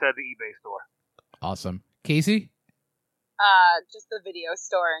like you said, the eBay store. Awesome. Casey? Just the video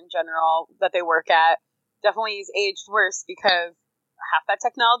store in general that they work at. Definitely he's aged worse because half that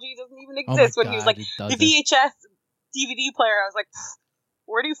technology doesn't even exist. When he was like, the VHS DVD player, I was like,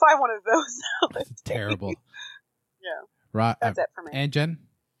 where do you find one of those? It's terrible. Yeah. That's it for me. And Jen?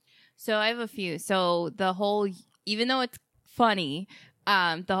 So I have a few. So the whole, even though it's funny,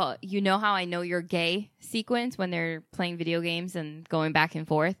 you know how I know you're gay sequence when they're playing video games and going back and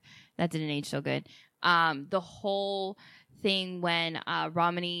forth. That didn't age so good. The whole thing when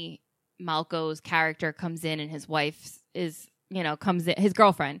Romany Malco's character comes in and his wife comes in, his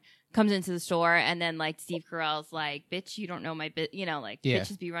girlfriend comes into the store, and then like Steve Carell's like, bitch, you don't know my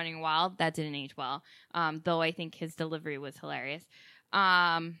bitches be running wild. That didn't age well. Though I think his delivery was hilarious.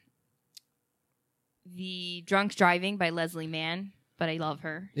 The Drunk Driving by Leslie Mann, but I love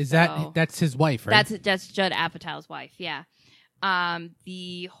her. That's his wife, right? That's Judd Apatow's wife, yeah.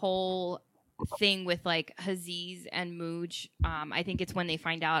 The whole thing with like Aziz and Mooj, I think it's when they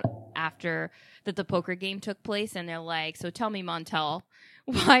find out after that the poker game took place, and they're like, so tell me, Montel,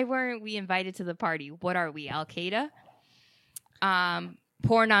 why weren't we invited to the party? What are we, Al Qaeda?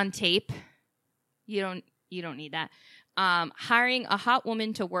 Porn on tape. You don't need that. Hiring a hot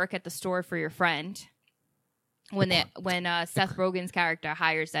woman to work at the store for your friend. When Seth Rogen's character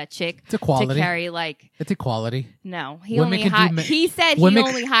hires that chick It's equality. to carry like It's equality. no, he Women only can do he said he women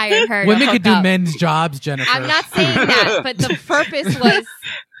only hired her. Women to could hook do up. men's jobs, Jennifer. I'm not saying that, but the purpose was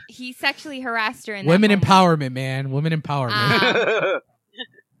he sexually harassed her. In that Women moment. empowerment, man. Women empowerment.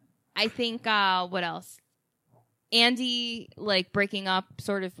 I think what else? Andy like breaking up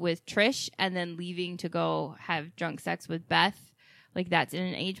sort of with Trish and then leaving to go have drunk sex with Beth. Like that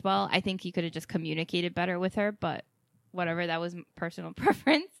didn't age well. I think he could have just communicated better with her, but whatever, that was personal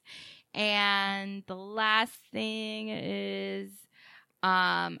preference. And the last thing is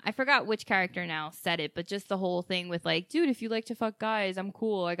I forgot which character now said it, but just the whole thing with like, dude, if you like to fuck guys, I'm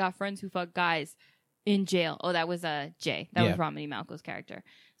cool. I got friends who fuck guys. In jail. Oh, that was Jay. That was Yeah. Romany Malco's character.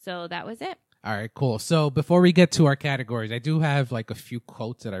 So that was it. All right, cool. So before we get to our categories, I do have like a few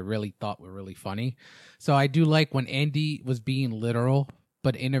quotes that I really thought were really funny. So I do like when Andy was being literal,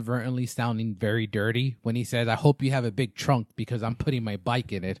 but inadvertently sounding very dirty when he says, "I hope you have a big trunk because I'm putting my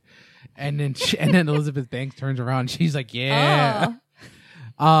bike in it," and then Elizabeth Banks turns around, and she's like, "Yeah."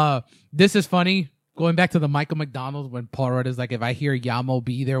 This is funny. Going back to the Michael McDonald when Paul Rudd is like, "If I hear Yamo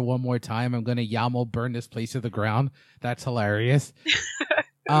be there one more time, I'm gonna Yamo burn this place to the ground." That's hilarious.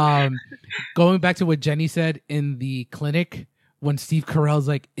 Going back to what Jenny said in the clinic when Steve Carell's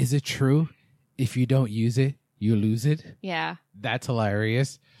like, "Is it true? If you don't use it, you lose it." Yeah. That's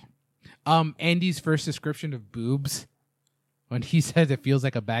hilarious. Andy's first description of boobs when he says it feels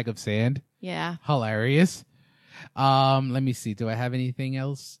like a bag of sand. Yeah. Hilarious. Let me see. Do I have anything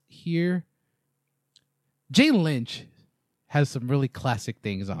else here? Jane Lynch has some really classic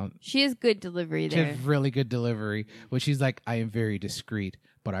things on. She has good delivery She there. has really good delivery where she's like, "I am very discreet,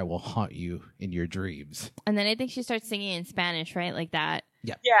 but I will haunt you in your dreams." And then I think she starts singing in Spanish, right? Like that.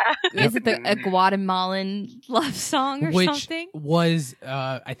 Yeah. Is it a Guatemalan love song or Which something? was,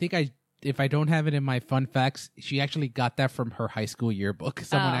 I think if I don't have it in my fun facts, she actually got that from her high school yearbook.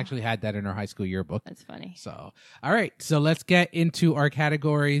 Someone Oh. actually had that in her high school yearbook. That's funny. So, all right. So let's get into our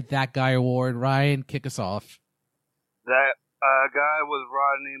category, That Guy Award. Ryan, kick us off. That guy was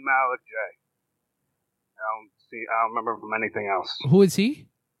Rodney Malik J. I don't remember from anything else. Who is he?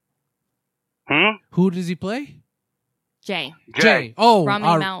 Who does he play? Jay. Jay. Oh,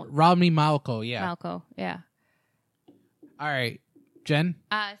 Romney Malco. Yeah. Malco. Yeah. All right. Jen?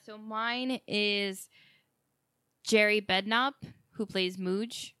 So mine is Jerry Bednob, who plays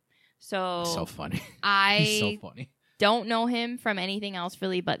Mooj. So funny. He's I so funny. don't know him from anything else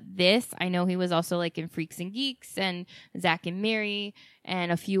really, but this. I know he was also like in Freaks and Geeks and Zack and Miri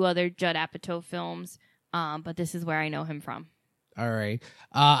and a few other Judd Apatow films. But this is where I know him from. All right.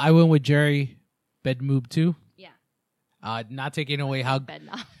 I went with Jerry Bedmoob too. Yeah. Not taking away how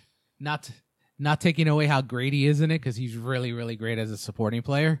Bednob. not taking away how great he is in it because he's really, really great as a supporting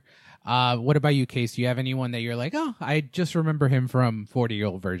player. What about you, Case? Do you have anyone that you're like, "Oh, I just remember him from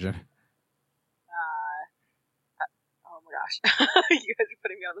 40-Year-Old Virgin"? Oh my gosh. You guys are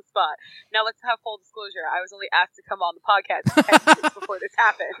putting me on the spot. Now let's have full disclosure. I was only asked to come on the podcast 10 minutes before this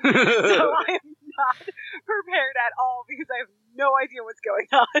happened. So I am not prepared at all because I have no idea what's going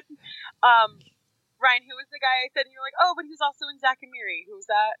on. Ryan, who was the guy I said, and you're like, "Oh, but he was also in Zack and Miri." Who's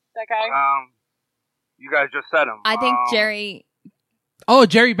that guy? You guys just said him. I think Jerry. Oh,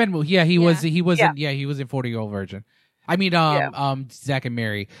 Jerry Benwell. Yeah, he was. He was. Yeah. He was in 40-Year-Old Virgin. I mean, Yeah. Zack and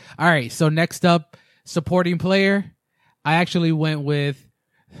Miri. All right. So next up, supporting player. I actually went with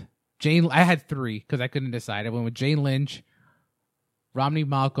Jane. I had three because I couldn't decide. I went with Jane Lynch, Romney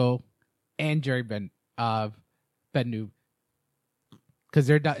Malco, and Jerry Benoob. Because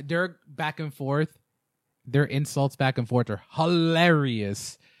they're back and forth. Their insults back and forth are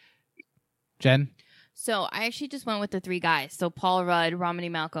hilarious. Jen? So I actually just went with the three guys. So Paul Rudd, Romany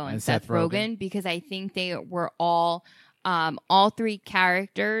Malco, and Seth Rogen, because I think they were all three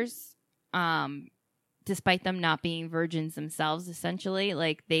characters, despite them not being virgins themselves, essentially,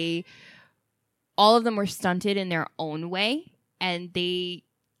 like all of them were stunted in their own way, and they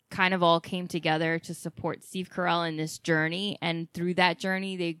kind of all came together to support Steve Carell in this journey. And through that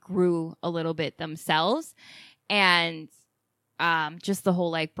journey, they grew a little bit themselves. And just the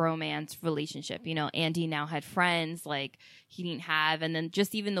whole like bromance relationship, Andy now had friends like he didn't have. And then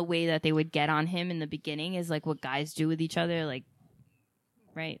just even the way that they would get on him in the beginning is like what guys do with each other, like,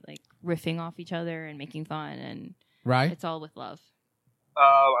 right? Like riffing off each other and making fun. And Right? it's all with love.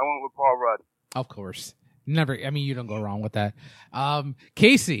 I went with Paul Rudd. Of course. Never. I mean, you don't go wrong with that.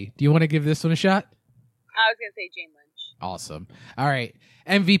 Casey, do you want to give this one a shot? I was gonna say Jane Lynch. Awesome. All right.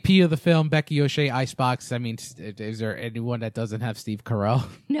 MVP of the film, Becky O'Shea, Icebox. I mean, is there anyone that doesn't have Steve Carell?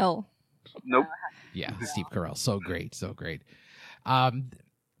 No. Nope. Yeah, Steve Carell. So great. So great.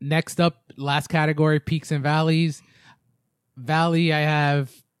 Next up, last category, Peaks and Valleys. Valley, I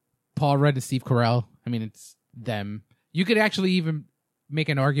have Paul Rudd and Steve Carell. I mean, it's them. You could actually even make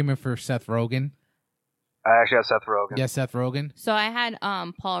an argument for Seth Rogen. I actually have Seth Rogen. Yes, Seth Rogen. So I had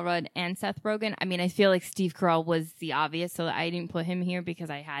Paul Rudd and Seth Rogen. I mean, I feel like Steve Carell was the obvious, so I didn't put him here because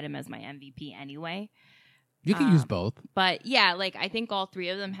I had him as my MVP anyway. You can use both. But yeah, like I think all three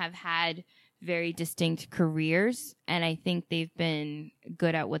of them have had very distinct careers, and I think they've been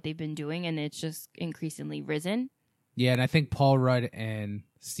good at what they've been doing, and it's just increasingly risen. Yeah, and I think Paul Rudd and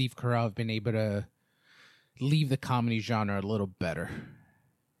Steve Carell have been able to leave the comedy genre a little better.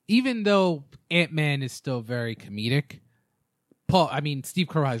 Even though Ant-Man is still very comedic, Steve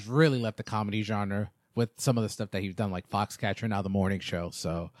Carell has really left the comedy genre with some of the stuff that he's done, like Foxcatcher, now The Morning Show.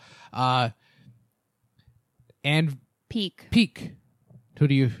 So, and Peak. Who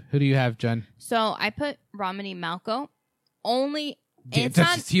do you have, Jen? So I put Romany Malco. Only it's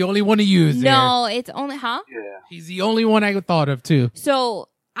That's the only one to use. No, it's only Yeah. He's the only one I thought of too. So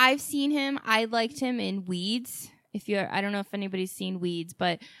I've seen him. I liked him in Weeds. I don't know if anybody's seen Weeds,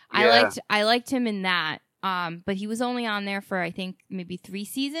 but Yeah. I liked him in that. But he was only on there for I think maybe 3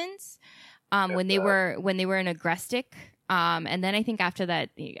 seasons. When they were in Agrestic. And then I think after that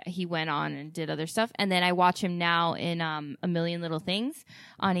he went on and did other stuff. And then I watch him now in A Million Little Things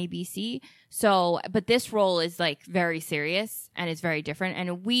on ABC. So, but this role is like very serious and it's very different. And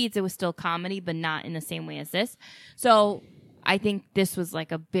in Weeds it was still comedy, but not in the same way as this. So I think this was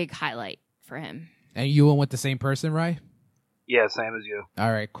like a big highlight for him. And you went with the same person, right? Yeah, same as you. All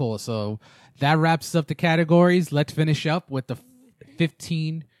right, cool. So that wraps up the categories. Let's finish up with the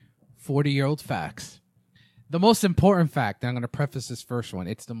 15 40-year-old facts. The most important fact, and I'm going to preface this first one.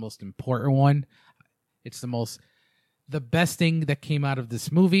 It's the most important one. It's the best thing that came out of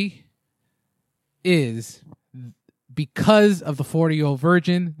this movie is because of the 40-Year-Old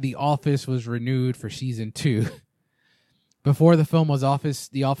Virgin, The Office was renewed for season 2. Before the film was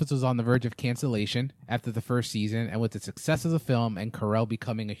The Office was on the verge of cancellation after the first season, and with the success of the film and Carell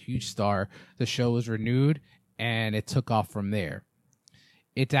becoming a huge star, the show was renewed and it took off from there.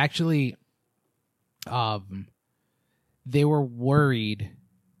 It's actually, they were worried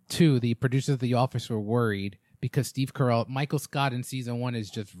too. The producers of The Office were worried because Steve Carell, Michael Scott in season 1 is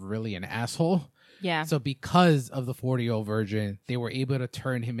just really an asshole. Yeah. So because of the 40-Year-Old Virgin, they were able to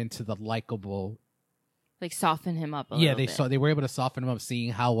turn him into the likable. Like soften him up a little bit. They were able to soften him up,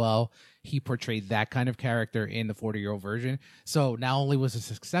 seeing how well he portrayed that kind of character in the 40-Year-Old Virgin. So not only was the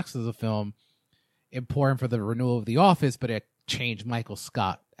success of the film important for the renewal of The Office, but it changed Michael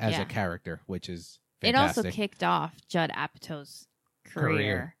Scott as a character, which is fantastic. It also kicked off Judd Apatow's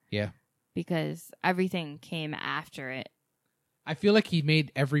career. Yeah. Because everything came after it. I feel like he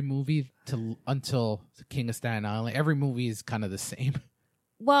made every movie until King of Staten Island. Every movie is kind of the same.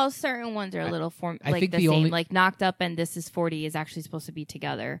 Well, certain ones are a little I think the the same. only- Like Knocked Up and This Is 40 is actually supposed to be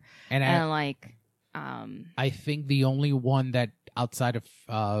together. And I think the only one that outside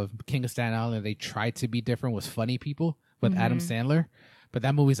of King of Staten Island they tried to be different was Funny People with Adam Sandler. But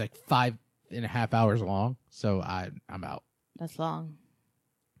that movie's like 5.5 hours long. So I'm out. That's long.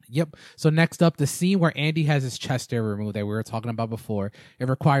 Yep. So next up, the scene where Andy has his chest hair removed that we were talking about before. It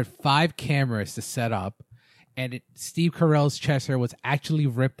required 5 cameras to set up. And Steve Carell's chest hair was actually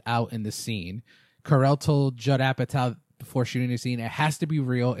ripped out in the scene. Carell told Judd Apatow before shooting the scene, it has to be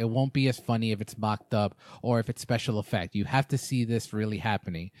real. It won't be as funny if it's mocked up or if it's special effect. You have to see this really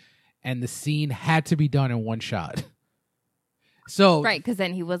happening. And the scene had to be done in one shot. So Right, because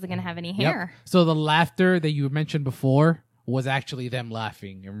then he wasn't going to have any Yep. hair. So the laughter that you mentioned before was actually them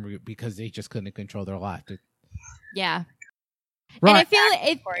laughing because they just couldn't control their laughter. Yeah. Right. And I feel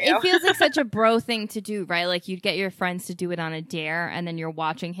For you. it feels like such a bro thing to do, right? Like you'd get your friends to do it on a dare, and then you're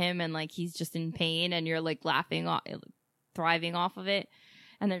watching him, and like he's just in pain, and you're like laughing, thriving off of it,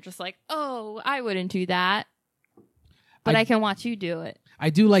 and they're just like, "Oh, I wouldn't do that," but I can watch you do it. I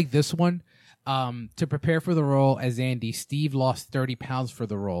do like this one. To prepare for the role as Andy, Steve lost 30 pounds for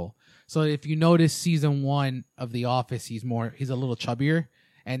the role. So if you notice season 1 of The Office, he's a little chubbier.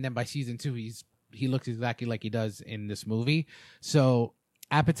 And then by season 2, he looks exactly like he does in this movie. So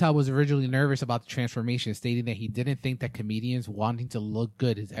Apatow was originally nervous about the transformation, stating that he didn't think that comedians wanting to look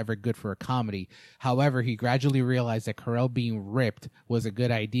good is ever good for a comedy. However, he gradually realized that Carell being ripped was a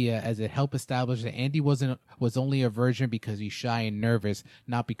good idea, as it helped establish that Andy was only a virgin because he's shy and nervous,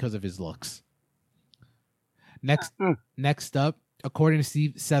 not because of his looks. Next up, according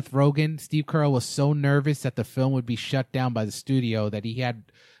to Seth Rogen, Steve Carell was so nervous that the film would be shut down by the studio that he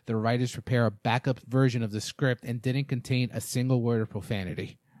had the writers prepare a backup version of the script and didn't contain a single word of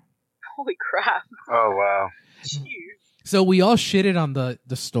profanity. Holy crap. Oh, wow. Jeez. So we all shitted on the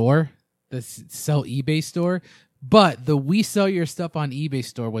store, the Sell eBay store, but the We Sell Your Stuff on eBay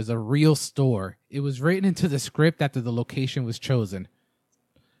store was a real store. It was written into the script after the location was chosen.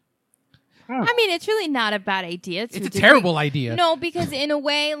 I mean, it's really not a bad idea. It's a terrible idea. No, because in a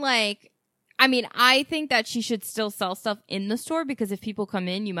way, like, I mean, I think that she should still sell stuff in the store, because if people come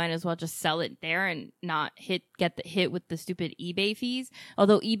in, you might as well just sell it there and not get the hit with the stupid eBay fees.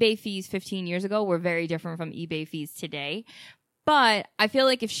 Although eBay fees 15 years ago were very different from eBay fees today. But I feel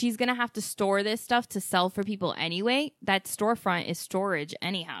like if she's going to have to store this stuff to sell for people anyway, that storefront is storage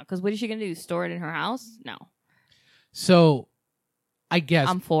anyhow. Because what is she going to do? Store it in her house? No. So I guess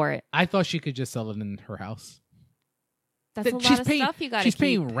I'm for it. I thought she could just sell it in her house. That's a lot she's of paying, stuff you got to She's keep.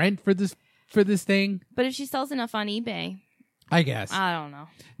 paying rent for this thing. But if she sells enough on eBay, I guess. I don't know.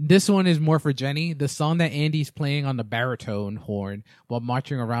 This one is more for Jenny. The song that Andy's playing on the baritone horn while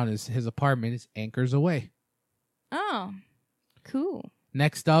marching around his apartment is Anchors Away. Oh, cool.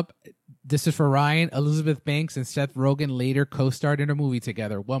 Next up, this is for Ryan. Elizabeth Banks and Seth Rogen later co-starred in a movie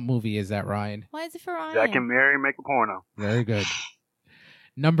together. What movie is that, Ryan? Why is it for Ryan? Zack and Mary make a porno. Very good.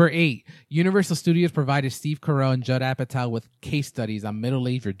 Number 8, Universal Studios provided Steve Carell and Judd Apatow with case studies on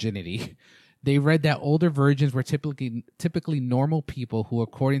middle-aged virginity. They read that older virgins were typically normal people who,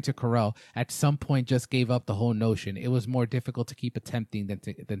 according to Carell, at some point just gave up the whole notion. It was more difficult to keep attempting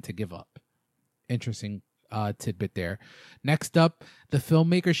than to give up. Interesting tidbit there. Next up, the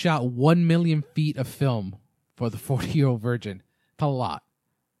filmmaker shot 1 million feet of film for the 40-year-old virgin. That's a lot.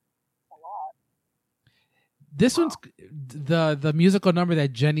 This one's the musical number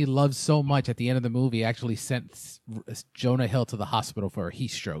that Jenny loves so much at the end of the movie actually sent Jonah Hill to the hospital for a heat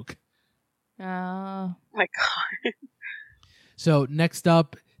stroke. Oh. Oh my god. So next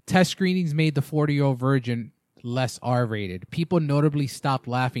up, test screenings made the 40-year-old virgin less R-rated. People notably stopped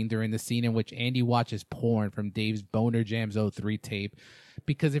laughing during the scene in which Andy watches porn from Dave's Boner Jams 03 tape.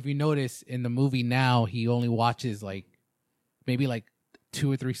 Because if you notice in the movie now, he only watches maybe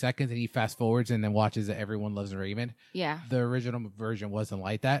 2 or 3 seconds and he fast forwards and then watches that Everyone Loves Raymond. Yeah. The original version wasn't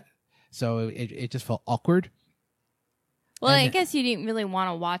like that. So it just felt awkward. Well, And- I guess you didn't really want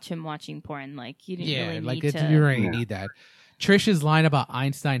to watch him watching porn. Like, you didn't really need to. You really need that. Trish's line about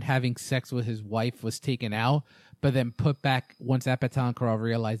Einstein having sex with his wife was taken out, but then put back once Apatow and Carell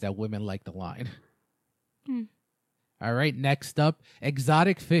realized that women liked the line. All right, next up,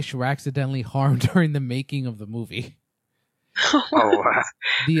 exotic fish were accidentally harmed during the making of the movie. Oh, wow.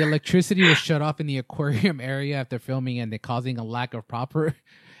 The electricity was shut off in the aquarium area after filming, and they're causing a lack of proper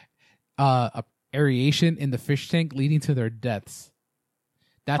aeration in the fish tank, leading to their deaths.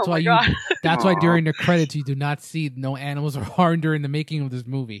 That's Oh why my God. That's why during the credits you do not see no animals are harmed during the making of this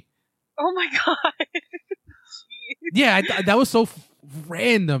movie. Oh my god. Jeez. Yeah, that was so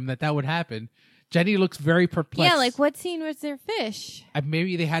random that would happen. Jenny looks very perplexed. Yeah, like what scene was there fish?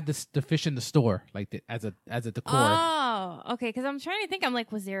 Maybe they had the fish in the store, as a decor. Oh, okay. Because I'm trying to think. I'm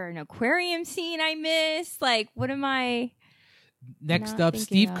like, was there an aquarium scene I missed? Like, what am I? Next not up, thinking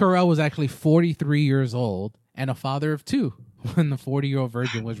Steve of. Carell was actually 43 years old and a father of 2 when the 40-year-old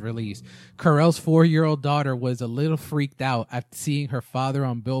virgin was released. Carell's 4-year-old daughter was a little freaked out after seeing her father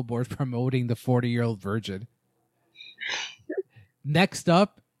on billboards promoting the 40-year-old virgin. Next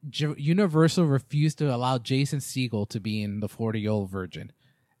up, Universal refused to allow Jason Segel to be in the 40-year-old virgin.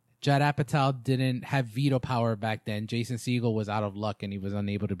 Judd Apatow didn't have veto power back then. Jason Segel was out of luck and he was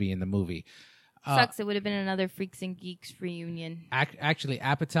unable to be in the movie. Sucks. It would have been another Freaks and Geeks reunion. Actually,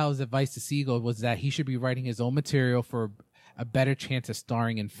 Apatow's advice to Segel was that he should be writing his own material for a better chance of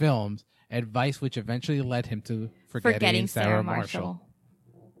starring in films, advice which eventually led him to forgetting Sarah Marshall.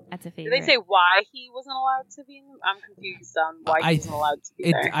 That's a Did favorite. they say why he wasn't allowed to be in them? I'm confused on why he wasn't allowed to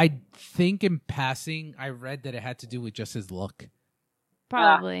be there. I think in passing, I read that it had to do with just his look.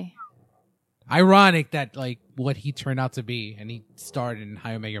 Probably. Ironic that what he turned out to be, and he starred in How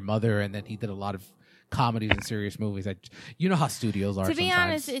I Met Your Mother, and then he did a lot of comedies and serious movies. You know how studios are. To be sometimes.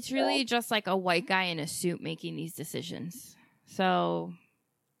 honest, it's really just like a white guy in a suit making these decisions. So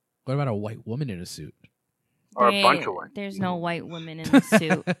What about a white woman in a suit? Or a bunch of white. there's no white women in a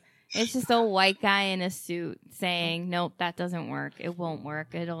suit. It's just a white guy in a suit saying, "Nope, that doesn't work. It won't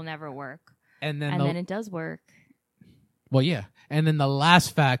work. It'll never work." And then And then it does work. Well, yeah. And then the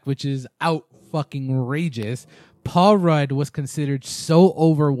last fact, which is out fucking outrageous, Paul Rudd was considered so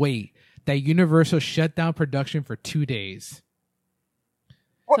overweight that Universal shut down production for 2 days.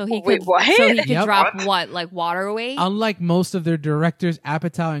 So he Wait, could, what? So he could Yep. drop What? what, like water weight? Unlike most of their directors,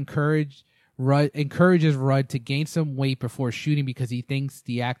 Apatow encourages Rudd to gain some weight before shooting because he thinks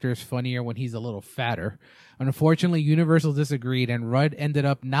the actor is funnier when he's a little fatter. Unfortunately, Universal disagreed, and Rudd ended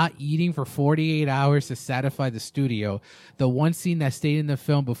up not eating for 48 hours to satisfy the studio. The one scene that stayed in the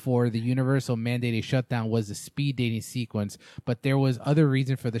film before the Universal mandated shutdown was the speed dating sequence, but there was other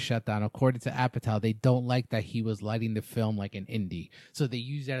reason for the shutdown. According to Apatow, they don't like that he was lighting the film like an indie, so they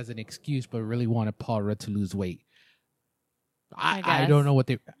used that as an excuse, but really wanted Paul Rudd to lose weight. I guess. don't know what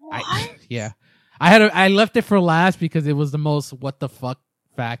they. Yeah, I left it for last because it was the most what the fuck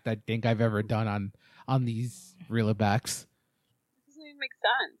fact I think I've ever done on these reelbacks. It doesn't even make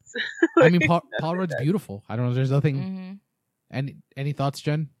sense. I mean, Paul Rudd's beautiful. I don't know. There's nothing. Mm-hmm. Any thoughts,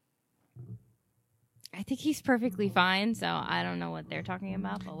 Jen? I think he's perfectly fine, so I don't know what they're talking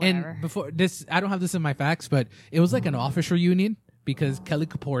about, but whatever. And before this, I don't have this in my facts, but it was like an office reunion because Kelly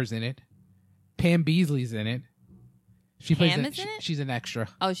Kapoor's in it, Pam Beasley's in it, She plays. Pam is in it? She's an extra.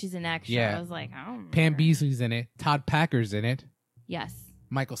 Oh, she's an extra. Yeah. I was like, I don't remember. Pam Beasley's in it. Todd Packer's in it. Yes.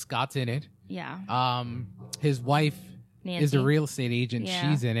 Michael Scott's in it. Yeah. His wife Nancy. is a real estate agent. Yeah.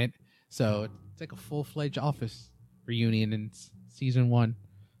 She's in it. So it's like a full-fledged Office reunion in season 1.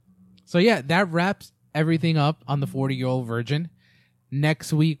 So yeah, that wraps everything up on the 40-Year-Old Virgin.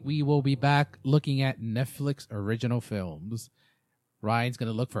 Next week, we will be back looking at Netflix original films. Ryan's going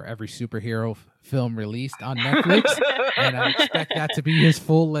to look for every superhero film released on Netflix, and I expect that to be his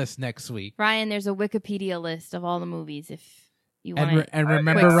full list next week. Ryan, there's a Wikipedia list of all the movies if you want it. And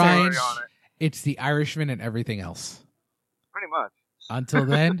remember, quick Ryan, summary on it. it's The Irishman and everything else. Pretty much. Until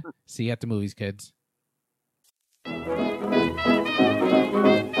then, see you at the movies, kids.